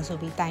မလားဆို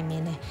ပြီးတိုင်မ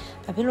င်းတယ်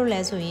ဘာဖြစ်လို့လဲ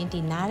ဆိုရင်ဒီ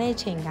နားတဲ့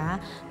ချိန်က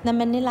2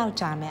မိနစ်လောက်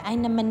ကြာမယ်အဲ့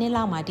2မိနစ်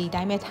လောက်မှာဒီ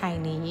တိုင်းပဲထိုင်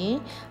နေရင်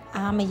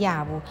အားမရ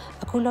ဘူး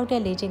အခုလောက်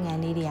တဲ့လေ့ကျင့်ခ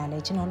န်းလေးတွေကလ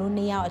ည်းကျွန်တော်တို့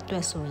2ယောက်အတွ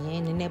က်ဆိုရ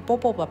င်နည်းနည်းပေါ့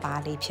ပေါ့ပါ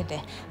လေးဖြစ်တ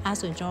ယ်အဲ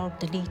ဆိုကျွန်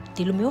တော်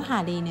ဒီလိုမျိုးဟာ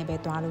လေးနဲ့ပဲ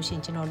သွားလို့ရှိရ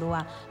င်ကျွန်တော်တို့က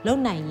လုံ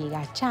နိုင်ရည်က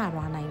ကျ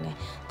သွားနိုင်တယ်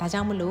ဒါ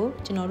ကြောင့်မလို့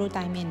ကျွန်တော်တို့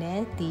တိုင်းမြင်တဲ့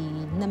ဒီ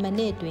2မိန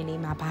စ်အတွင်း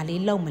လေးမှာဘာ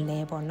လေးလုံမလဲ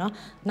ပေါ့နော်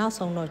နောက်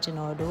ဆုံးတော့ကျွန်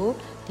တော်တို့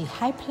ဒီ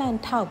high plant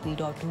ထောက်ပြီး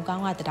တော့ဒူးကော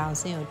င်းကတထောင်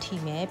စင်းကိုထိ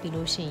မယ်ပြီး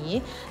လို့ရှိရ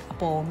င်အ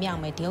ပေါ်မြော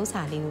က်မယ်ဒီဥစ္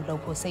စာလေးကိုလု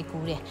ပ်ဖို့စိတ်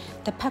ကူးတယ်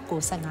တစ်ဖက်ကို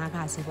15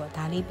ခါစီပေါ့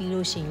ဒါလေးပြီး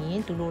လို့ရှိရ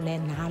င်သူတို့လ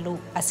ည်းနားလို့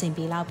အဆင်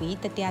ပြေလောက်ပြီး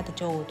တတိယတ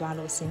ကြောကိုသွား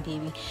လို့အဆင်ပြေ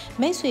ပြီ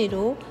မိတ်ဆွေ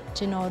တို့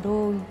ကျွန်တော်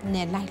တို့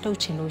နဲ့လိုက်လှုပ်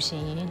ချင်လို့ရှိ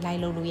ရင်လိုက်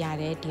လှုပ်လို့ရ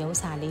တယ်ဒီဥစ္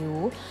စာလေး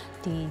ကို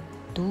ဒီ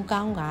ဒူး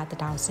ကောင်းကတ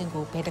ထောင်စင်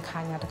ကိုဘယ်တစ်ခါ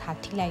ညတစ်ခါ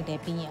ထိလိုက်တယ်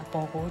ပြီးရင်အ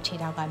ပေါ်ကိုခြေ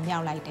ထောက်ကမြော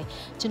က်လိုက်တယ်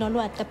ကျွန်တော်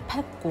တို့ကတစ်ဖ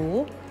က်ကို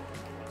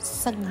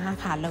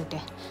15ခါလောက်တ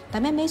ယ်ဒါ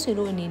ပေမဲ့မိတ်ဆွေ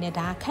တို့အနေနဲ့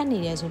ဒါခက်နေ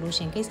တယ်ဆိုလို့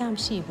ရှင်ကိစ္စမ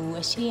ရှိဘူး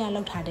အရှိရ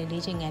လောက်ထားတဲ့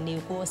လေ့ကျင့်ခန်း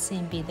လေးကိုအဆ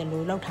င်ပြေတယ်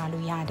လို့လောက်ထား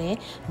လို့ရတယ်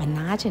မ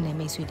နာချင်တဲ့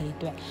မိတ်ဆွေတွေအ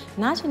တွက်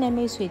နားချင်တဲ့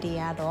မိတ်ဆွေတွေ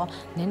ကတော့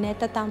နည်းနည်း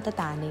တက်တောင့်တက်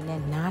တာအနေ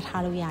နဲ့နား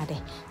ထားလို့ရတ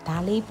ယ်ဒါ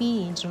လေးပြီး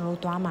ရင်ကျွန်တော်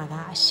တို့သွားမှာက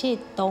အရှိ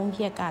3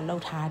ရက်ကလော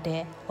က်ထား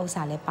တဲ့ဥစ္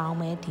စာလေးပေါင်း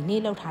မယ်ဒီ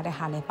နေ့လောက်ထားတဲ့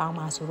ဟာလေးပေါင်း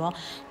မှာဆိုတော့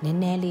နည်း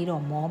နည်းလေး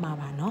တော့မောမှာ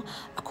ပါเนาะ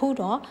အခု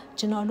တော့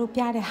ကျွန်တော်တို့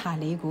ပြတဲ့ဟာ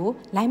လေးကို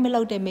လိုက်မ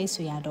လောက်တဲ့မိတ်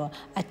ဆွေကတော့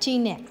အကြည့်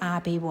နဲ့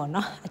အားပေးပေါ့เน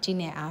าะအကြည့်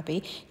နဲ့အားပေး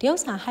ဒီဥ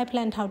စ္စာ high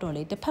plan ထောက်တော့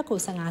လေတစ်ဖက်ကို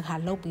15ခါ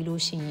လုပ်ပြီး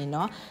လို့ရှိရင်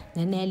တော့န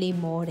ည်းနည်းလေး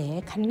မောတယ်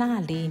ခဏ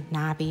လေး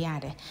နားပေးရ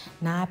တယ်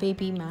နားပေး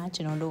ပြီးမှ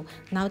ကျွန်တော်တို့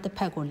နောက်တစ်ဖ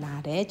က်ကိုလာ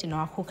တယ်ကျွန်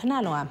တော်ကခဏ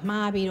လောက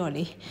မှားပြီးတော့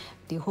လေ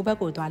ဒီဟိုဘက်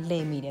ကိုသွားလှ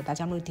ည့်မိတယ်ဒါ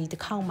ကြောင့်မလို့ဒီတ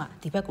စ်ခေါက်မှ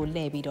ဒီဘက်ကို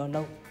လှည့်ပြီးတော့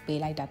လုပ်ပေး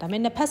လိုက်တာဒါပေ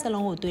မဲ့နှစ်ဖက်စ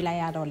လုံးကိုတွေးလိုက်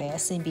ရတော့လေ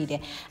အဆင်ပြေတ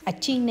ယ်အ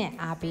ကြည့်နဲ့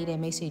အားပေးတဲ့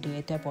မိတ်ဆွေတွေ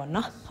အတွက်ပေါ့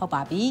နော်ဟုတ်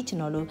ပါပြီကျွန်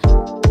တော်တို့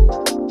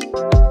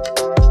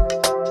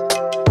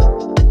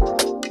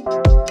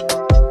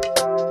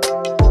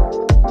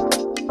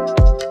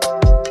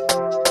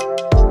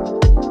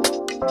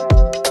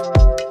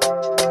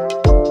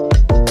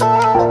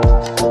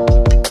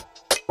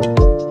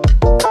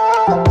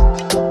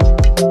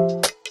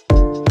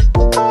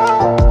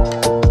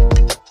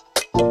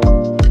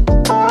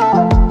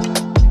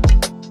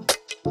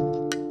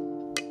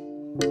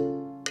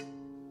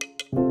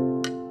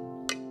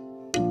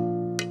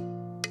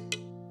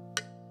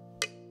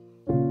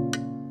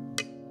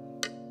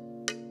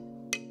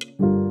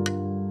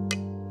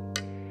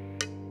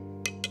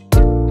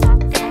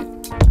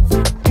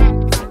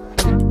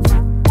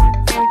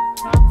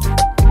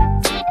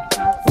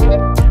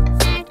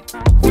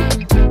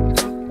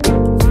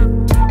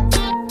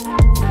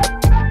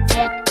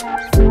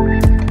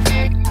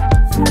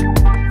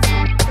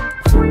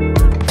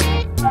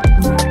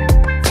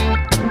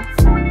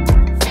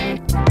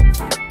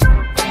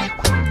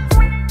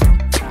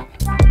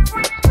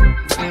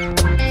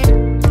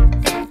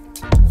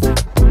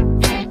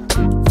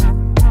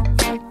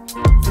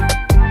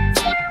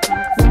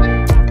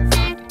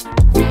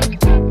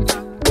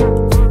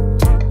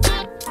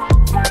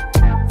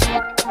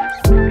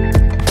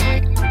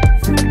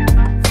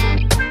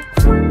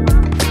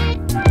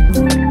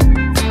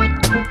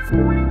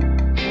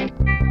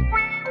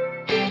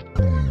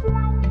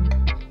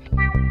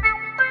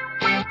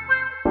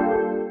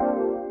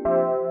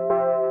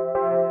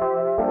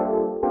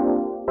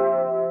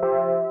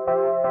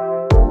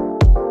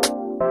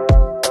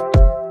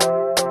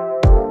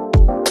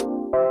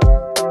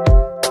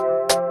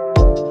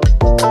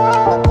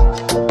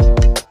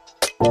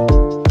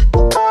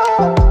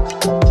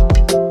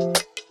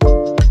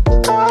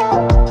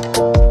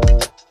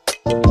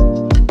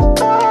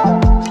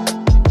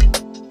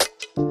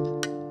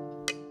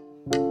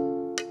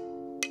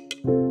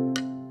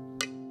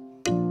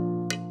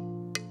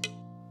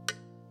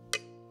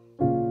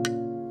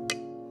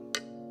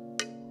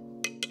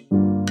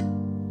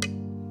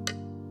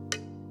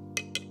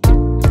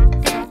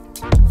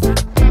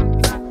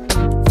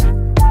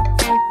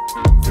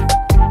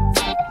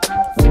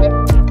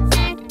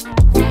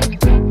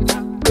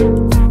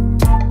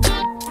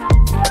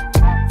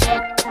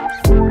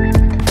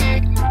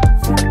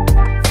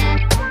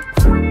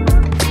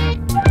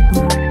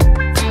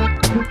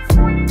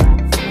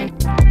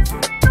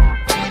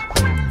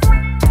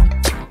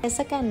စ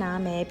က္ကန့်နား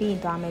မယ်ပြီးရ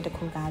င်သွားမယ်တ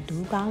ခုက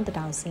ဒူးကောင်းတ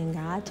တောင်စင်းက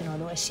ကျွန်တော်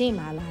တို့အရှိ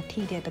မလာ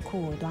ထိတဲ့တခု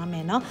ကိုသွားမ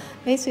ယ်เนาะ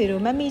မိတ်ဆွေ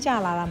တို့မမိကြ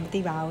လာတာမ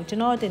သိပါဘူးကျွ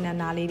န်တော်တင်တဲ့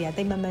နားလေးတွေက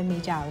တိတ်မမိ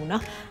ကြဘူးเนา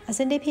ะအစ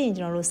င်းတစ်ဖြစ်ရင်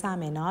ကျွန်တော်တို့စ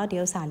မယ်เนาะဒီ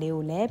ဥစ္စာလေး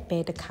ကိုလည်းဘ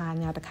ယ်တစ်ခါ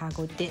ညာတစ်ခါ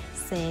ကို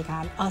10ခါ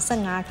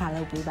15ခါ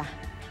လုပ်ပေးပါ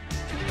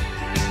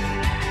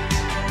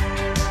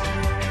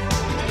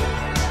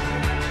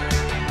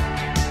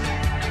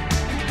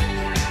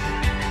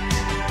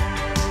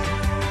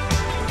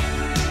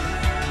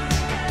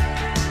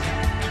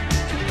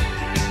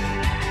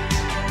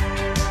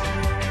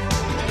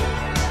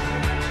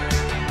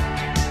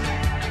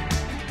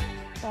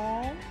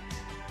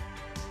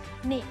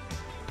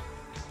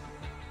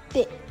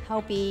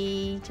ဟုတ်ပြီ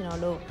ကျွန်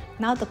တော်တို့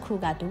နောက်တစ်ခု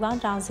ကဒူးကောင်း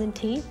တောင်စင်း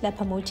တီလက်ဖ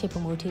မိုးချစ်ဖ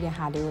မိုးထိတဲ့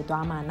ဟာလေးကို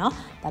သွားမှာเนาะ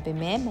ဒါပေ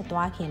မဲ့မ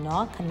သွားခင်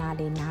တော့ခဏ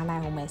လေးနားလို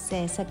က်အောင်မယ်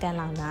10စက္ကန့်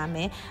လောက်နားမ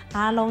ယ်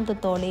အားလုံး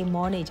တော်တော်လေး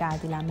မောနေကြ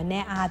သီလားမ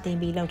နေ့အားတင်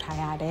ပြီးလောက်ထား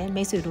ရတယ်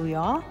မိတ်ဆွေတို့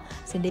ရော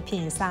စင်တစ်ဖြစ်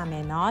ရင်စမ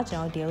ယ်เนาะကျွ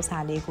န်တော်ဒီဥစ္စာ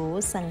လေးကို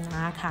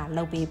15ခါ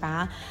လုပ်ပေးပါ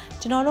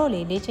ကျွန်တော်တို့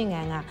လေကျင့်ခ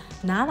န်းက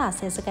နားလာ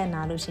10စက္ကန့်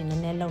နားလို့ရှိရင်န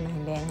ည်းနည်းလုံနို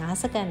င်တယ်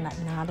5စက္ကန့်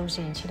နားလို့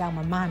ရှိရင်ခြေထောက်မ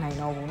မနိုင်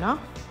တော့ဘူးเนาะ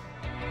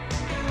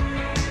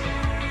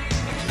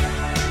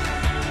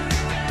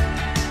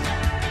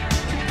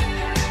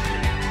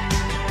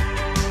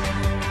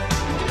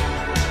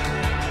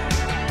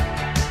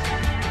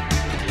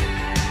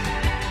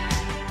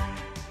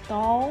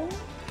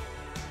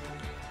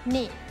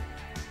နှစ်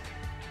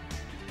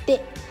တ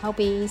စ်ဟုတ်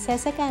ပြီ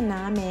10စက္ကန့်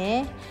နားမယ်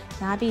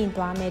နားပြီးရင်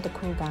သွားမယ်တ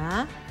ခုက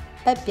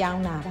ပတ်ပြော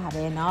င်းတာပါ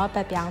ပဲเนาะပ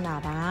တ်ပြောင်းတာ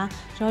ပါ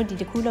ကျွန်တော်ဒီ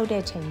တခုလောက်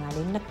တဲ့ချိန်မှာ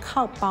လေနှစ်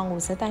ခေါက်ပေါင်း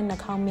ကိုစက်တိုက်နှ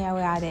စ်ခေါက်မြော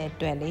က်ရတဲ့အ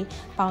တွက်လေ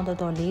ပေါင်းတော်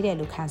တော်လေးတယ်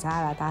လို့ခံစား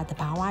ရတာဒါတ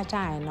ဘာဝကြ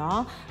ရင်เนาะ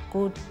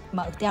ကို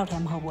တယောက်တ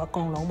ည်းမဟုတ်ဘူးအ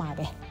ကုန်လုံးပါ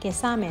ပဲကဲ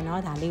စမယ်เนาะ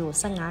ဒါလေးကို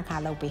15ခါ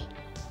လုပ်ပေး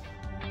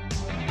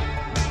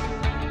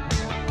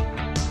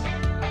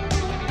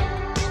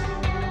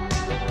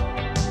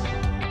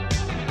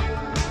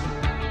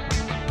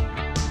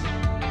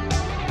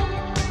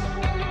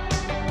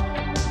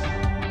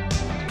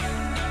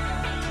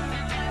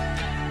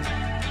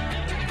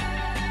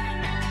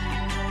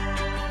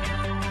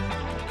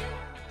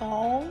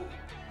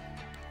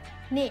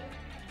နှစ်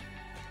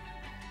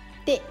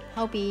တစ်ဟု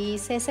ဟုတ်ပြီ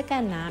10စက္က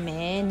န့်နားမ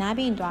ယ်နား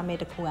ပြီးသွားမယ်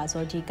တခုက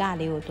ဇော်ကြီးက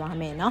လေးကိုသွား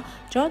မယ်နော်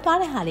ကျွန်တော်သွား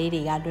တဲ့ဟာလေး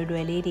တွေကလွ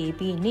ယ်လေးတွေ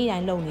ပြီးနေ့တို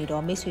င်းလုပ်နေ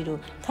တော့မိတ်ဆွေတို့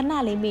ခဏ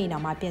လေးမေ့နေ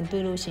တော့မှပြန်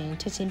တွေးလို့ရှိရင်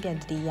ချက်ချင်းပြန်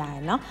တတိရရ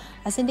ယ်နော်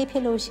အစင်တိဖြ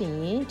စ်လို့ရှိ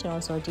ရင်ကျွန်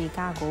တော်ဇော်ကြီးက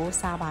ကို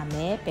စားပါမ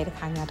ယ်ဘယ်တစ်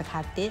ခါညာတစ်ခါ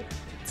တစ်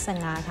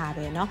15ခါ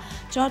ပဲเนาะ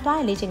ကျွန်တော်သွား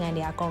ရလေ့ကျင့်ခန်း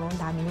တွေအကုန်လုံး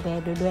ဒါမျိုးပဲ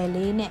လွယ်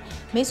လေးနဲ့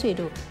မိတ်ဆွေ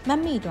တို့မှ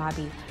တ်မိသွား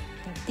ပြီး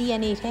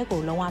DNA ထဲ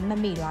ကိုလုံးဝမှ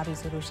တ်မိသွားပြီ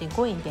ဆိုလို့ရှိရင်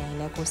ကိုယ့်အိမ်ပြန်ရင်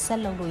လည်းကိုဆ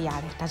က်လုပ်လို့ရ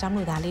တယ်ဒါကြောင့်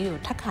မို့ဒါလေးတွေ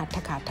ကိုထပ်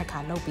ခါ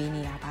လုပ်ပေး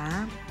နေတာပါ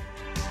2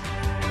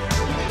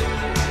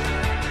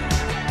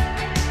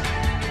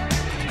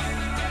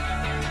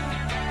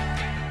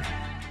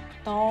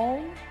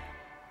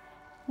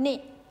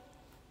 1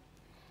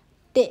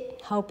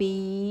ဟုတ်ပြီ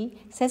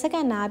10စက္က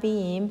န့်နားပြီး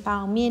ရင်ပေါ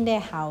င်မြင့်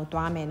တဲ့ဟာကို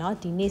သွားမယ်เนาะ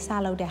ဒီနေ့စ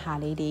လုပ်တဲ့ဟာ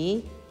လေးတွေ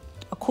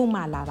အခုမှ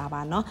လာတာ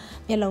ပါเนาะ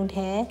မျက်လုံး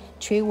ထဲ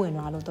ချွေးဝင်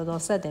သွားလို့တော်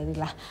တော်ဆက်တယ်ဒီ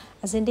လား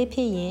အစင်တစ်ဖြ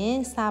စ်ရင်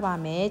စပါ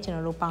မယ်ကျွန်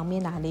တော်တို့ပေါင်မြ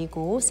င့်တာလေး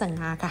ကို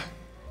15ခါ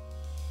3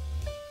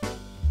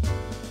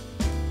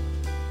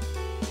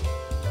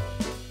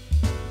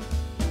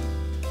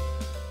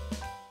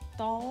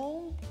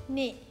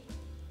 2 1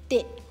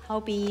ဟု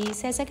တ်ပြီ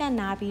10စက္ကန့်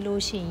နားပြီး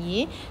လို့ရှိရ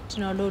င်ကျွ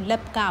န်တော်တို့လ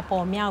က်က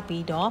ပေါ်မြောက်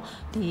ပြီးတော့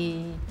ဒီ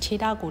ခြေ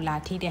ထောက်ကိုလာ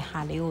ထိတဲ့ဟာ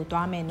လေးကို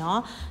သွားမယ်เนาะ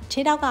ခြေ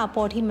ထောက်က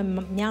ပေါ်ထိမ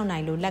မြောက်နို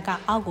င်လို့လက်က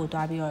အောက်ကို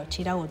သွားပြီးတော့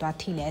ခြေထောက်ကိုသွား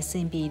ထိလဲအဆ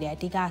င်ပြေတယ်အ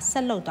ဓိကဆ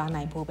က်လုပ်သွား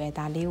နိုင်ဖို့ပဲ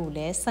ဒါလေးကိုလ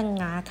ည်း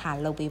15ခါ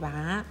လုပ်ပေးပါ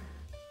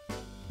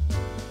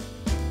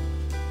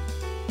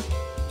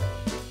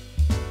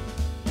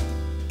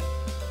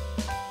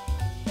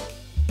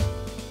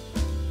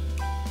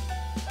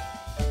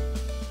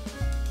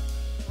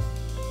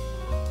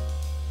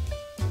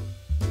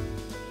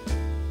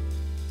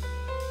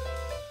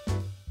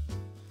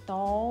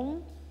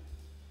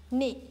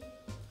နှစ်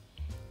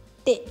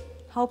တစ်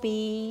ဟုတ်ပြီ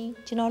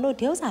ကျွန်တော်တို့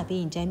ဒီဥစ္စာပြီး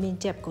ရင် Jamming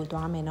Jab ကို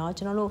သွားမယ်เนาะ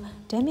ကျွန်တော်တို့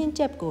Jamming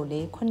Jab ကိုလေ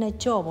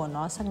9ကြော့ပေါ့เน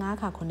าะ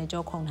15ခါ9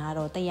ကြော့ခုန်ထား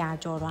တော့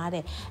100ကြော်သွားတ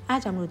ယ်အဲ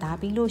ကြောင့်မလို့ဒါ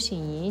ပြီးလို့ရှိ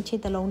ရင်ခြေ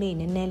သလုံးလေး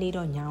နည်းနည်းလေး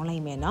တော့ညောင်းလို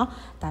က်မယ်เนาะ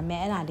ဒါပေမဲ့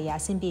အဲ့ဒါလေးက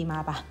အဆင်ပြေမှာ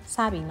ပါစ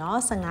ပြီเนาะ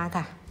15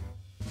ခါ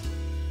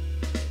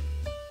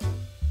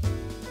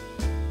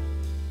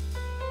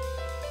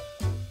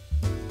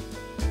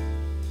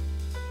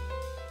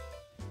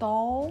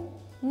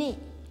3 2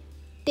 1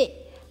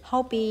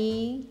ဟုတ်ပြီ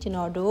ကျွန်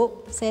တော်တို့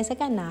10စက္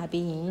ကန့်နား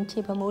ပြီးရင်ခြေ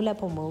ဖမိုးလက်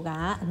ဖမိုးက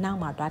အနောက်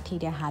မှာတွားထိ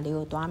တဲ့ဟာလေး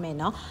ကိုသွားမယ်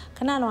เนาะခ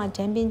ဏလောက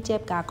Jumping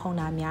Jab ကခုံ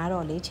တာများ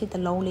တော့လေခြေသ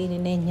လုံးလေးန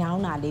ည်းနည်းညော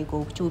င်းတာလေး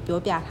ကိုကြိုပြော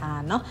ပြထား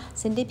တာเนาะ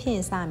စင်တစ်ဖြစ်ရ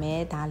င်စမယ်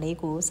ဒါလေး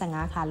ကို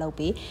15ခါလုပ်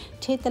ပြီး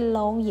ခြေသ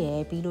လုံးရယ်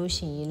ပြီးလို့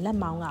ရှိရင်လက်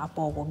မောင်းကအ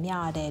ပေါ်ကိုမျှ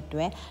ရတဲ့အတွ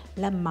က်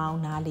လက်မောင်း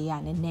နားလေးက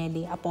နည်းနည်း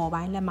လေးအပေါ်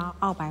ပိုင်းလက်မောင်း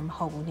အောက်ပိုင်းမ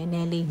ဟုတ်ဘူးနည်းန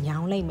ည်းလေးညော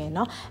င်းလိုက်မယ်เ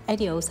นาะအဲ့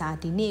ဒီဥစ္စာ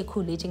ဒီနေ့အခု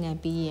လေ့ကျင့်ခန်း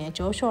ပြီးရင်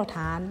ကြောရှော့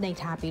ထားနှိပ်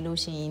ထားပြီးလို့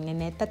ရှိရင်နည်း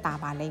နည်းတက်တာ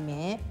ပါလိမ့်မ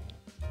ယ်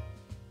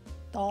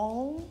3 2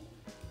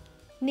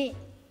 1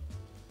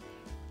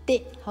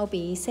ဟုတ်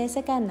ပြီ10စ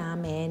က္ကန့်နား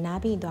မယ်နား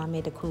ပြီးသွားမ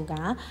ယ်တခုက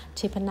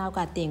ခြေဖနောက်က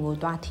တင်ကို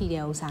သွားထိ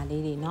တဲ့ဥစ္စာ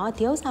လေးတွေเนาะ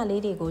ဒီဥစ္စာ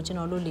လေးတွေကိုကျွန်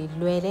တော်တို့လွ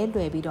ယ်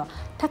ပြီးတော့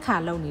ထပ်ခါ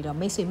လုပ်နေတော့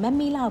မိတ်ဆွေမက်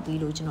မိလောက်ပြီး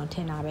လို့ကျွန်တော်ထ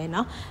င်တာပဲเน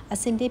าะအ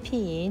စင်တစ်ဖြ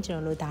စ်ရင်ကျွန်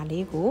တော်တို့ဒါ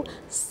လေးကို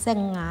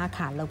15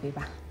ခါလုပ်ပေး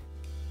ပါ3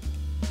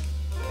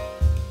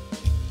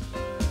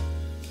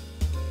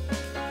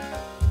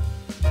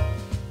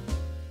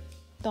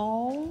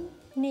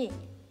 2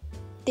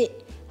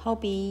 1ဟုတ်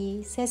ပြီ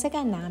10စက္က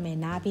န့်နားမယ်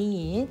နားပြီးရ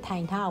င်ထို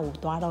င်ထားကို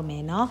သွားတော့မ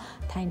ယ်เนาะ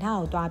ထိုင်ထား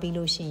ကိုသွားပြီး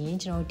လို့ရှိရင်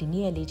ကျွန်တော်ဒီ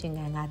နေ့ရဲ့လေ့ကျင့်ခ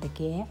န်းကတ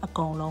ကယ်အ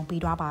ကုန်လုံး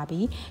ပြီးသွားပါပြီ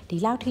ဒီ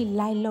လောက်ထိ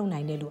လိုက်လုံ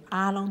နိုင်တယ်လို့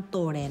အားလုံး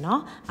တော်တယ်เนาะ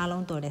အား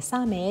လုံးတော်တယ်စ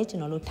မယ်ကျွ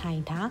န်တော်တို့ထို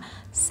င်ထား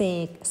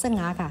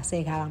15ခါ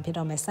10ခါလောက်ဖြစ်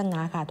တော့မယ်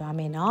15ခါသွား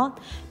မယ်เนาะ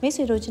မိတ်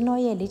ဆွေတို့ကျွန်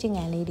တော်ရဲ့လေ့ကျင့်ခ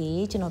န်းလေးတွေ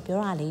ကျွန်တော်ပြော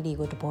တာလေးတွေ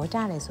ကိုသဘောကျ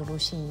တယ်ဆို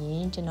လို့ရှိရ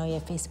င်ကျွန်တော်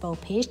ရဲ့ Facebook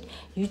page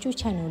YouTube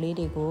channel လေး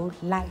တွေကို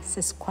like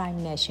subscribe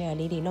နဲ့ share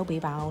လေးတွေလုပ်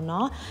ပေးပါအောင်เน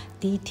าะ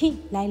ဒီထိ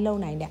လိုက်လုံ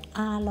နိုင်တဲ့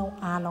အား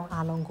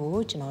လုံးကို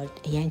ကျွန်တော်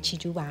အရင်ချီး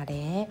ကျူးပါတ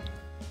ယ်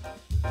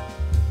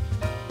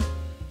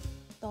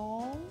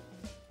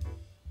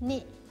3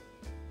 2 1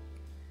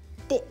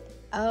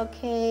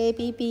 Okay,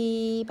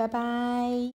 bye bye.